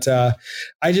here. Yep. But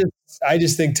I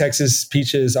just think Texas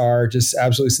peaches are just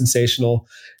absolutely sensational,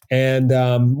 and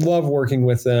love working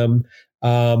with them.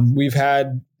 We've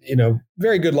had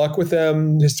very good luck with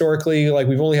them historically. Like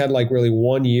we've only had like really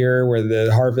 1 year where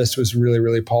the harvest was really,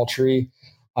 really paltry.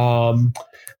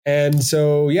 And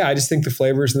so I just think the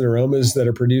flavors and the aromas that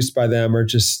are produced by them are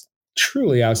just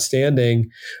truly outstanding.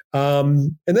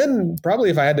 And then probably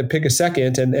if I had to pick a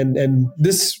second, and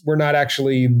this, we're not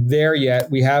actually there yet.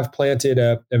 We have planted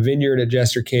a vineyard at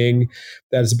Jester King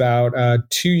that is about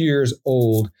 2 years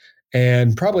old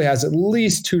and probably has at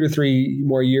least 2 to 3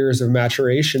 more years of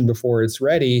maturation before it's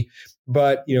ready.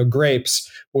 But,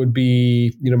 grapes would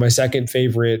be, my second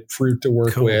favorite fruit to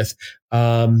work with.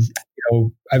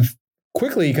 I've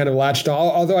quickly kind of latched on,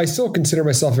 although I still consider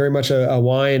myself very much a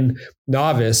wine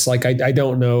novice. Like I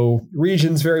don't know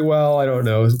regions very well. I don't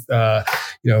know,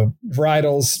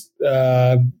 varietals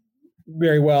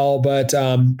very well, but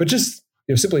just,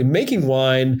 simply making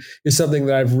wine is something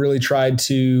that I've really tried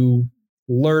to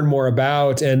learn more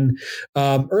about. And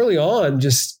early on,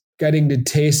 just getting to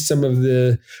taste some of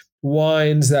the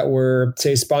wines that were,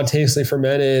 say, spontaneously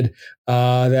fermented,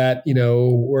 that,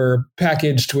 were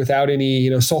packaged without any,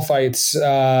 sulfites.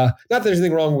 Not that there's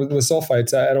anything wrong with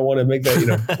sulfites. I don't want to make that,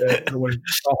 I don't want to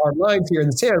draw hard lines here in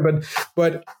the sand,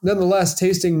 but nonetheless,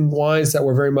 tasting wines that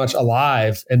were very much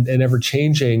alive and ever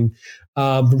changing,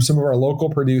 from some of our local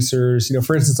producers,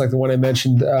 for instance, like the one I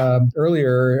mentioned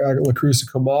earlier, La Cruz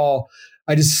Comal.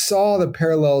 I just saw the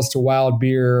parallels to wild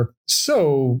beer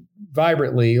so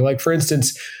vibrantly. Like, for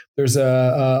instance, there's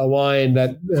a wine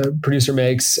that a producer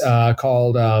makes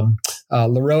called La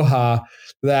Roja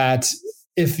that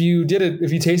if you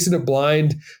tasted it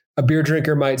blind, a beer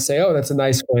drinker might say, "Oh, that's a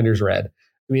nice Flanders red." I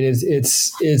mean,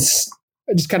 it's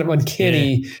just kind of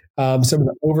uncanny, some of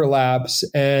the overlaps.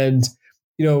 And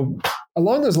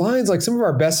along those lines, like some of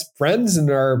our best friends in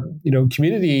our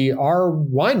community are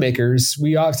winemakers.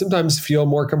 We sometimes feel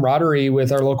more camaraderie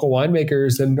with our local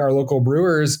winemakers and our local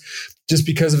brewers just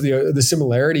because of the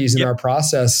similarities in our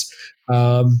process.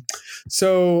 I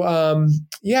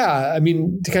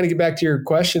mean, to kind of get back to your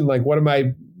question, like what do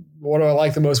I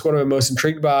like the most? What am I most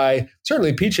intrigued by?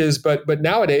 Certainly peaches, but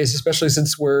nowadays, especially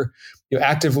since we're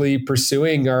actively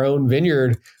pursuing our own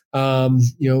vineyard,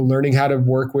 learning how to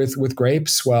work with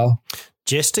grapes well.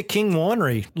 Jester King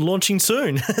Winery launching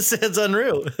soon. That sounds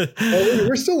unreal. Well,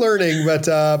 we're still learning, but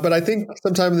I think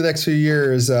sometime in the next few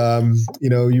years,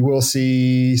 you will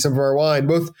see some of our wine,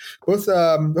 both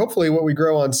hopefully what we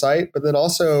grow on site, but then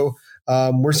also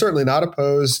we're certainly not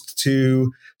opposed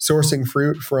to sourcing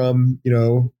fruit from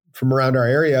around our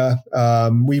area.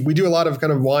 We do a lot of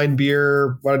kind of wine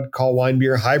beer, what I'd call wine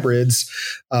beer hybrids,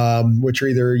 which are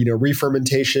either,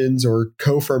 re-fermentations or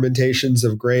co-fermentations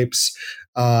of grapes.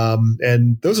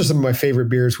 And those are some of my favorite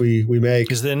beers we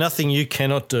make. Is there nothing you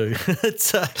cannot do?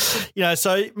 It's,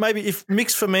 so maybe if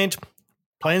mixed ferment,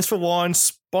 plans for wine,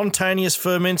 spontaneous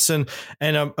ferments, and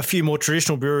a few more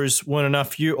traditional brews weren't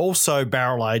enough, you also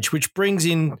barrel age, which brings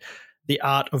in the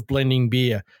art of blending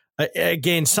beer.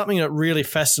 again, something that really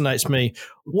fascinates me.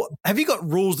 Have you got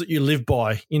rules that you live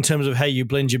by in terms of how you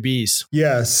blend your beers?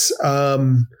 Yes.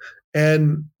 And,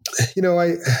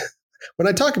 I when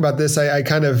I talk about this, I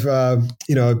kind of, I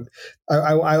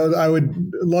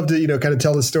would love to, kind of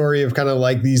tell the story of kind of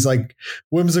like these like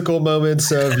whimsical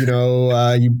moments of,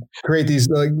 you create these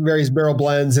like various barrel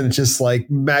blends and it just like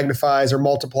magnifies or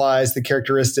multiplies the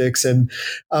characteristics. And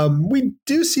we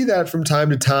do see that from time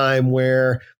to time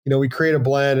where, we create a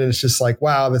blend and it's just like,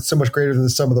 wow, that's so much greater than the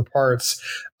sum of the parts.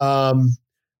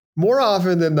 More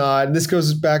often than not, and this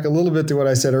goes back a little bit to what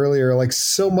I said earlier, like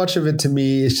so much of it to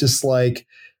me is just like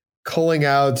culling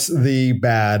out the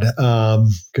bad,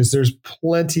 because there's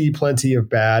plenty of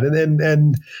bad,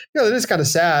 and it is kind of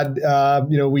sad.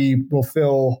 We will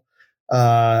fill,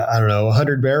 I don't know,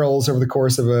 100 barrels over the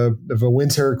course of a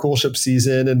winter coolship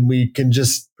season, and we can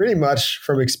just pretty much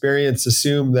from experience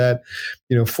assume that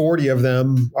 40 of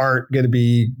them aren't going to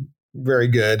be very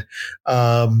good,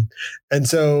 and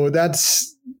so that's.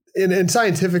 And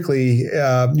scientifically,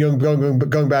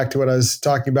 going back to what I was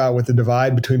talking about with the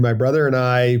divide between my brother and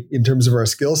I in terms of our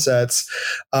skill sets,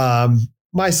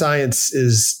 my science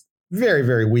is very,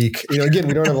 very weak. Again,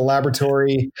 we don't have a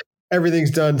laboratory.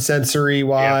 Everything's done sensory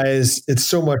wise. Yeah. It's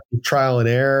so much trial and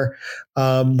error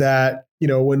that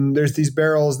when there's these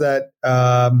barrels that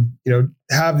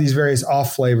have these various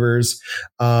off flavors,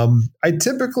 I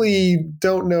typically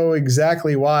don't know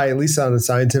exactly why, at least on a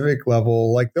scientific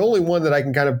level. Like the only one that I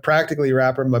can kind of practically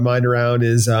wrap my mind around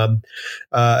is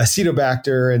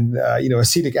acetobacter and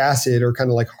acetic acid, or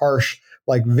kind of like harsh,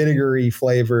 like vinegary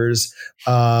flavors,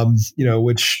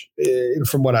 which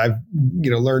from what I've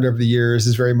learned over the years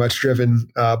is very much driven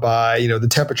by the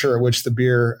temperature at which the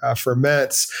beer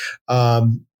ferments.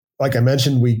 Like I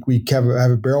mentioned, we have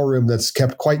a barrel room that's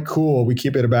kept quite cool. We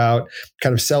keep it about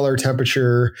kind of cellar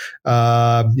temperature,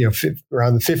 around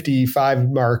the 55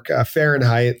 mark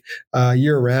Fahrenheit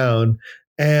year round.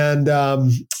 And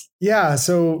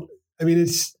so I mean,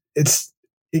 it's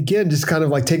again just kind of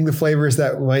like taking the flavors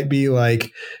that might be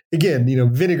like, again,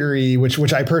 vinegary,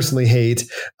 which I personally hate,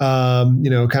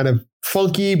 kind of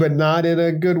funky but not in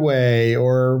a good way,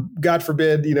 or God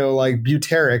forbid, like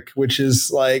butyric, which is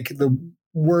like the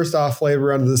worst off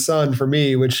flavor under the sun for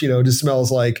me, which just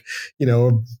smells like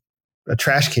a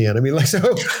trash can. I mean, like so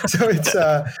it's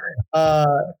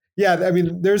I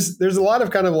mean, there's a lot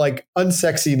of kind of like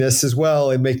unsexiness as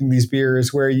well in making these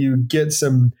beers, where you get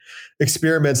some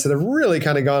experiments that have really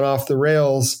kind of gone off the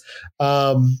rails,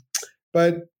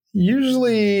 but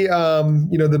usually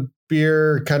the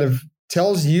beer kind of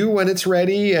tells you when it's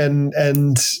ready, and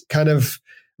kind of,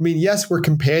 I mean, yes, we're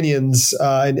companions,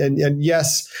 and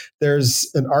yes, there's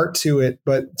an art to it,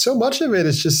 but so much of it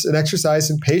is just an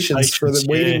exercise in patience for the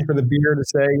waiting for the beer to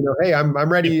say, hey, I'm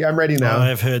ready. I'm ready now.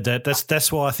 I've heard that.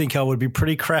 That's why I think I would be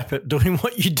pretty crap at doing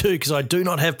what you do, because I do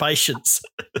not have patience.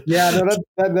 Yeah, no,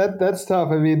 that's tough.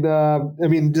 I mean,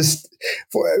 just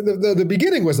for the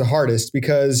beginning was the hardest,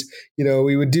 because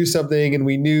we would do something and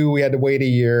we knew we had to wait a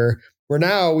year. Where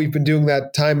now we've been doing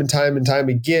that time and time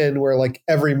again, where like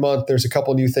every month there's a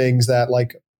couple new things that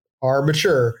like are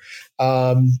mature.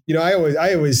 I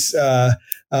always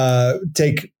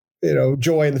take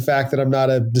joy in the fact that I'm not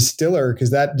a distiller,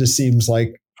 because that just seems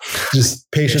like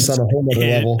just patience on a whole other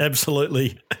level.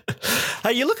 Absolutely.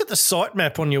 Hey, you look at the site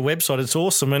map on your website; it's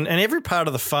awesome, and every part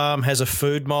of the farm has a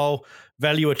food mile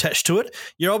value attached to it.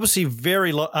 You're obviously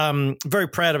very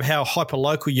proud of how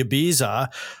hyper-local your beers are,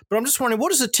 but I'm just wondering,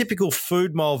 what is a typical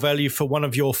food mile value for one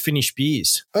of your finished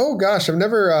beers? Oh gosh, I've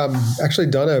never actually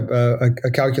done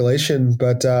a calculation,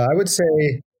 but I would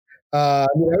say,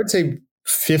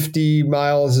 50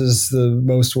 miles is the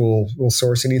most we'll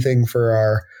source anything for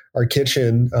our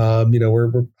kitchen.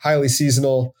 We're highly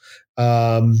seasonal.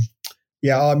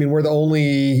 I mean, we're the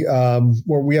only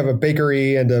where we have a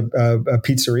bakery and a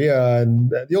pizzeria,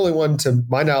 and the only one, to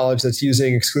my knowledge, that's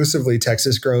using exclusively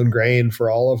Texas grown grain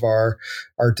for all of our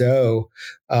dough.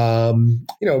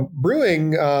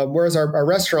 Brewing, whereas our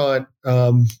restaurant,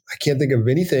 I can't think of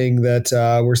anything that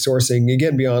we're sourcing,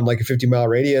 again, beyond like a 50-mile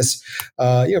radius.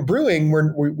 Brewing,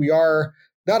 we are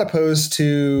not opposed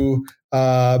to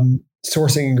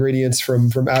sourcing ingredients from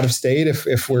out of state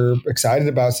if we're excited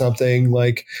about something.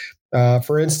 Like,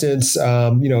 for instance,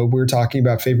 we're talking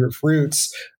about favorite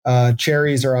fruits.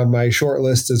 Cherries are on my short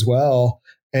list as well.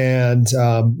 And,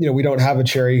 we don't have a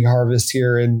cherry harvest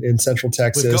here in Central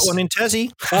Texas. We've got one in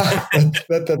Tassie.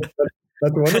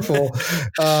 That's wonderful.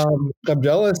 I'm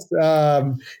jealous.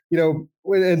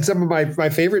 And some of my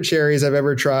favorite cherries I've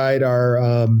ever tried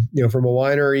are, from a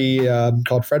winery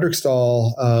called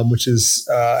Frederiksdal, which is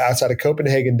outside of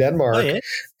Copenhagen, Denmark. Oh, yeah.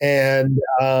 And,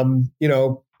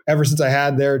 ever since I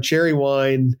had their cherry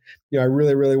wine, I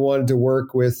really, really wanted to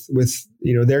work with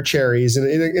their cherries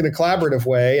in a collaborative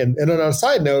way. And on a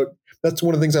side note, that's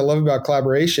one of the things I love about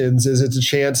collaborations is it's a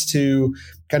chance to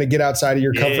kind of get outside of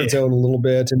your comfort zone a little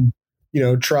bit and,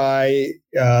 try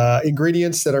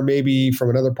ingredients that are maybe from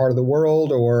another part of the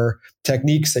world or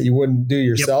techniques that you wouldn't do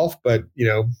yourself. But,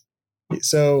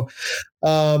 so,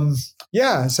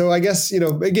 so I guess,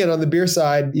 again, on the beer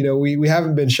side, we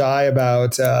haven't been shy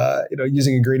about,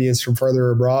 using ingredients from further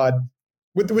abroad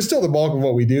with still the bulk of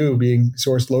what we do being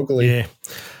sourced locally. Yeah.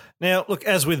 Now, look,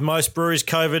 as with most breweries,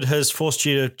 COVID has forced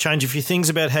you to change a few things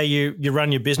about how you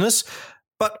run your business.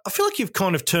 But I feel like you've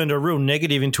kind of turned a real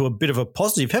negative into a bit of a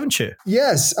positive, haven't you?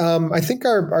 Yes. I think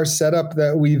our setup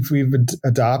that we've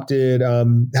adopted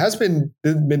has been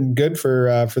good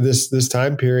for this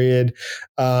time period.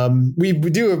 We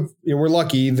do we're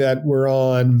lucky that we're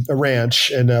on a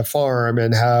ranch and a farm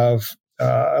and have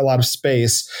a lot of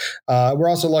space. We're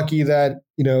also lucky that,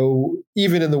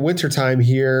 even in the wintertime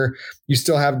here, you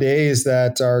still have days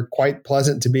that are quite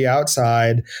pleasant to be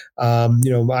outside. I'm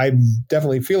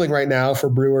definitely feeling right now for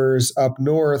brewers up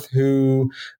north who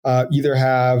either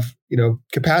have,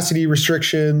 capacity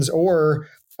restrictions or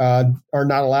are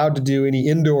not allowed to do any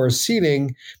indoor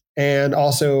seating, and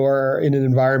also are in an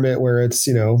environment where it's,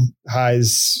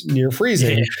 highs near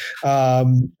freezing.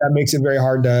 That makes it very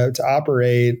hard to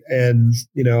operate. And,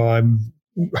 I'm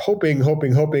hoping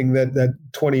that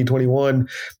 2021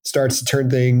 starts to turn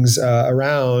things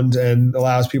around and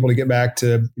allows people to get back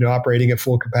to, operating at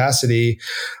full capacity.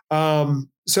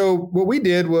 So what we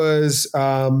did was,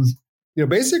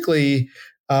 basically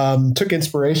took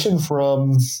inspiration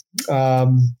from,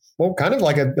 kind of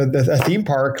like a theme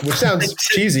park, which sounds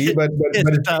cheesy, but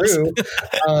it's true.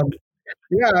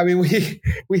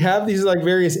 We have these like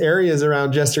various areas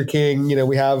around Jester King.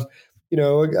 We have,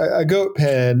 a goat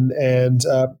pen and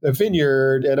a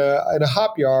vineyard and a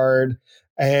hop yard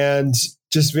and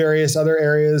just various other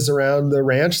areas around the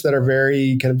ranch that are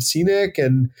very kind of scenic.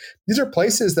 And these are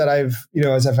places that I've,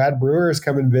 as I've had brewers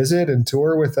come and visit and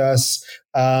tour with us,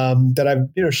 that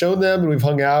I've, shown them, and we've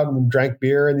hung out and drank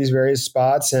beer in these various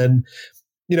spots. And,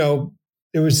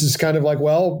 it was just kind of like,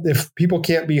 well, if people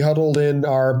can't be huddled in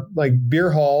our like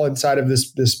beer hall inside of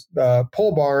this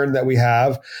pole barn that we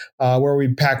have, where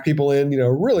we pack people in,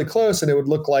 really close, and it would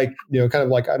look like, kind of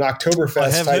like an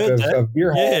Oktoberfest type of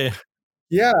beer hall.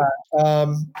 Yeah.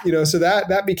 So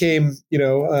that became,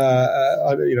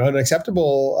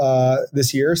 unacceptable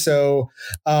this year. So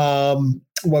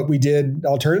what we did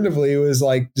alternatively was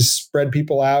like just spread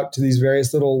people out to these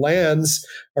various little lands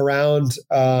around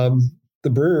the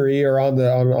brewery or on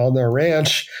the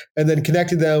ranch, and then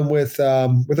connected them with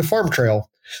a farm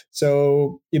trail.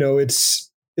 So,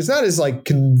 it's not as like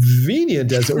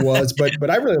convenient as it was, but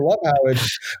I really love how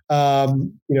it's, I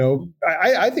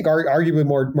think arguably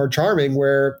more charming,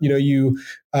 where, you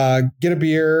get a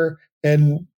beer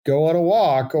and go on a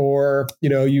walk, or,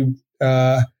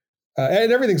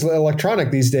 and everything's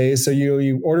electronic these days. So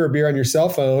you order a beer on your cell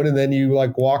phone, and then you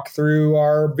like walk through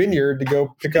our vineyard to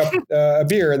go pick up a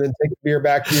beer, and then take a beer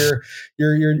back to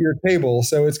your table.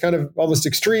 So it's kind of almost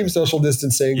extreme social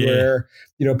distancing, where,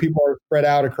 people are spread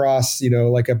out across,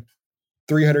 like a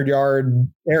 300-yard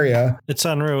area. It's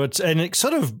unreal. It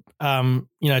sort of,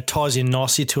 ties in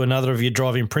nicely to another of your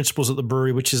driving principles at the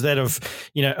brewery, which is that of,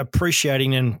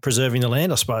 appreciating and preserving the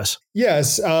land, I suppose.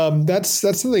 Yes. That's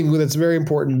something that's very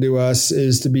important to us,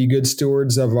 is to be good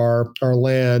stewards of our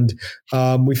land.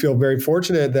 We feel very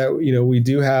fortunate that, we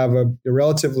do have a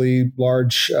relatively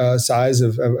large size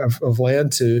of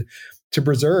land to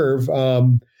preserve.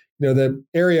 The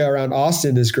area around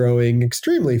Austin is growing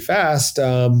extremely fast.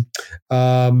 And,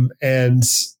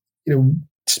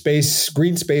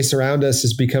 green space around us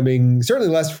is becoming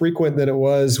certainly less frequent than it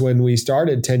was when we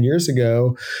started 10 years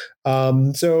ago.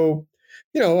 So,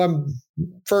 I'm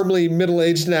firmly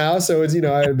middle-aged now. So it's,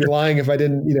 I'd be lying if I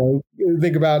didn't,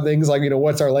 think about things like,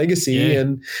 what's our legacy? Yeah.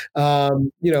 And,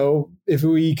 if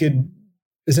we could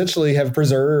essentially have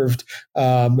preserved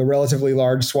a relatively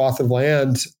large swath of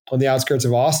land on the outskirts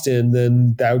of Austin,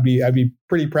 then I'd be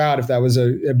pretty proud if that was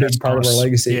a big part of our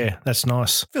legacy. Yeah, that's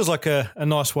nice. Feels like a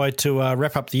nice way to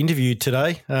wrap up the interview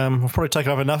today. I've probably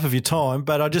taken up enough of your time,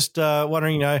 but I just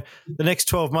wondering, the next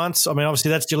 12 months, I mean,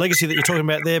 obviously that's your legacy that you're talking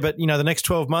about there, but, the next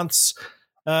 12 months,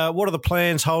 what are the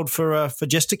plans hold for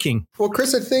Jester King? Well,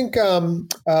 Chris, I think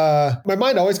my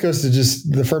mind always goes to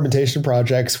just the fermentation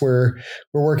projects we're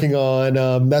working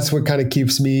on. That's what kind of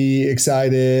keeps me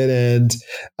excited. And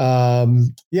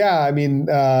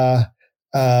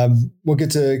we'll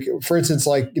get to, for instance,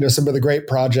 like, some of the great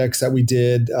projects that we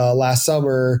did last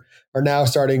summer are now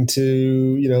starting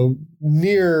to,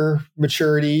 near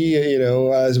maturity,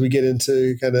 as we get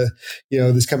into kind of,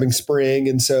 this coming spring.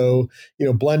 And so,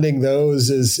 blending those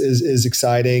is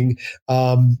exciting.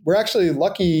 We're actually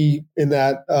lucky in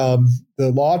that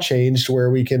the law changed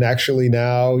where we can actually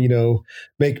now,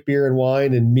 make beer and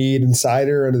wine and mead and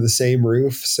cider under the same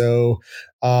roof. So,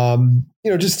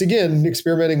 just again,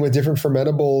 experimenting with different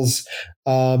fermentables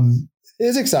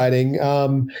is exciting.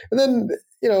 And then,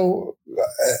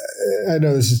 I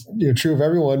know this is true of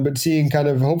everyone, but seeing kind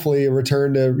of hopefully a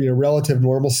return to relative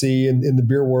normalcy in the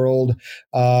beer world.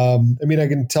 I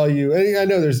can tell you, I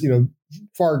know there's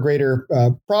far greater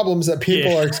problems that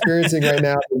people are experiencing right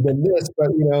now than this, but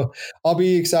I'll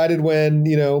be excited when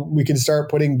we can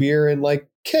start putting beer in like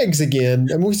kegs again.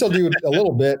 I mean, we still do it a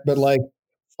little bit, but like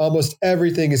almost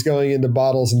everything is going into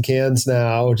bottles and cans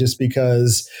now, just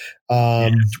because people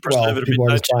are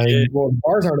just buying. Well,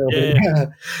 bars aren't open. Yeah.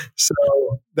 So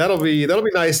that'll be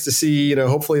nice to see.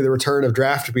 Hopefully the return of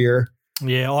draft beer.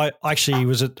 Yeah, I actually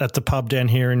was at the pub down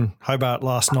here in Hobart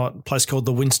last night, a place called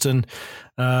the Winston.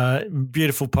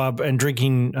 Beautiful pub, and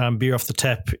drinking beer off the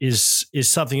tap is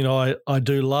something that I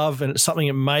do love, and it's something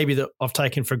that maybe that I've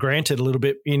taken for granted a little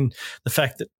bit in the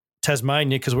fact that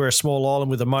Tasmania, because we're a small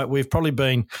island with a moat, we've probably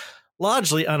been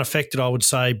largely unaffected, I would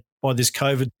say, by this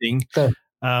COVID thing.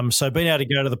 So being able to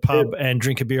go to the pub and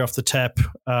drink a beer off the tap,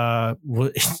 I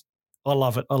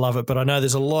love it. I love it. But I know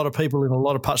there's a lot of people in a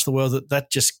lot of parts of the world that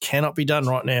just cannot be done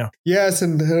right now. Yes.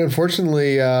 And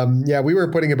unfortunately, we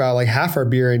were putting about like half our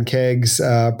beer in kegs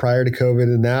prior to COVID.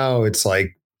 And now it's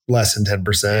like less than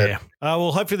 10%. Yeah.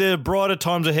 Well, hopefully there are brighter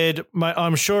times ahead.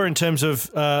 I'm sure in terms of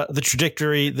the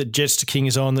trajectory that Jester King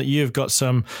is on, that you've got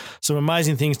some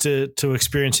amazing things to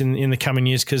experience in the coming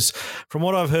years, because from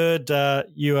what I've heard,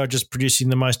 you are just producing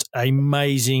the most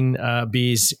amazing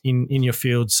beers in your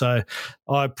field. So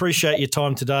I appreciate your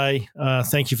time today.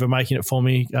 Thank you for making it for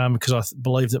me, because I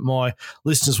believe that my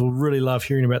listeners will really love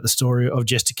hearing about the story of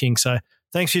Jester King. So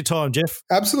thanks for your time, Jeff.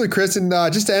 Absolutely, Chris. And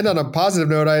just to end on a positive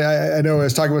note, I know I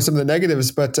was talking about some of the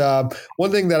negatives, but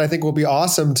one thing that I think will be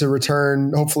awesome to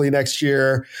return hopefully next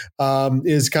year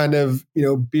is kind of,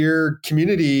 beer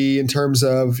community in terms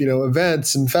of,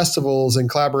 events and festivals and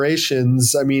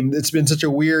collaborations. I mean, it's been such a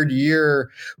weird year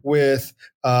with,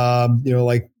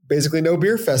 like basically no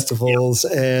beer festivals.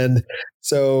 Yep. And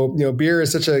so, beer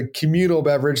is such a communal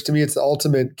beverage. To me, it's the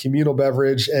ultimate communal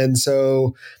beverage. And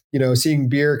so, seeing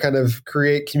beer kind of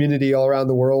create community all around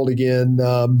the world again,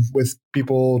 with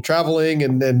people traveling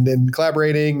and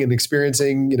collaborating and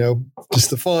experiencing, just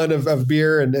the fun of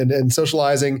beer and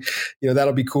socializing,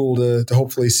 that'll be cool to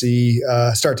hopefully see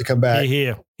start to come back.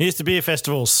 Here's to beer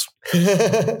festivals.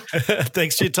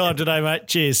 Thanks for your time today, mate.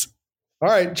 Cheers. All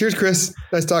right. Cheers, Chris.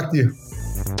 Nice talking to you.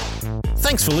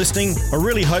 Thanks for listening. I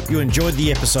really hope you enjoyed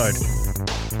the episode.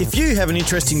 If you have an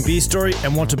interesting beer story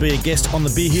and want to be a guest on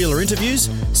the Beer Healer interviews,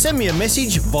 send me a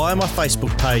message via my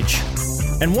Facebook page.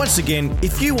 And once again,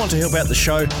 if you want to help out the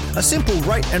show, a simple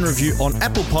rate and review on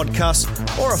Apple Podcasts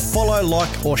or a follow,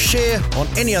 like, or share on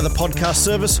any other podcast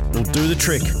service will do the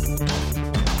trick.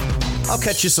 I'll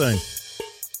catch you soon.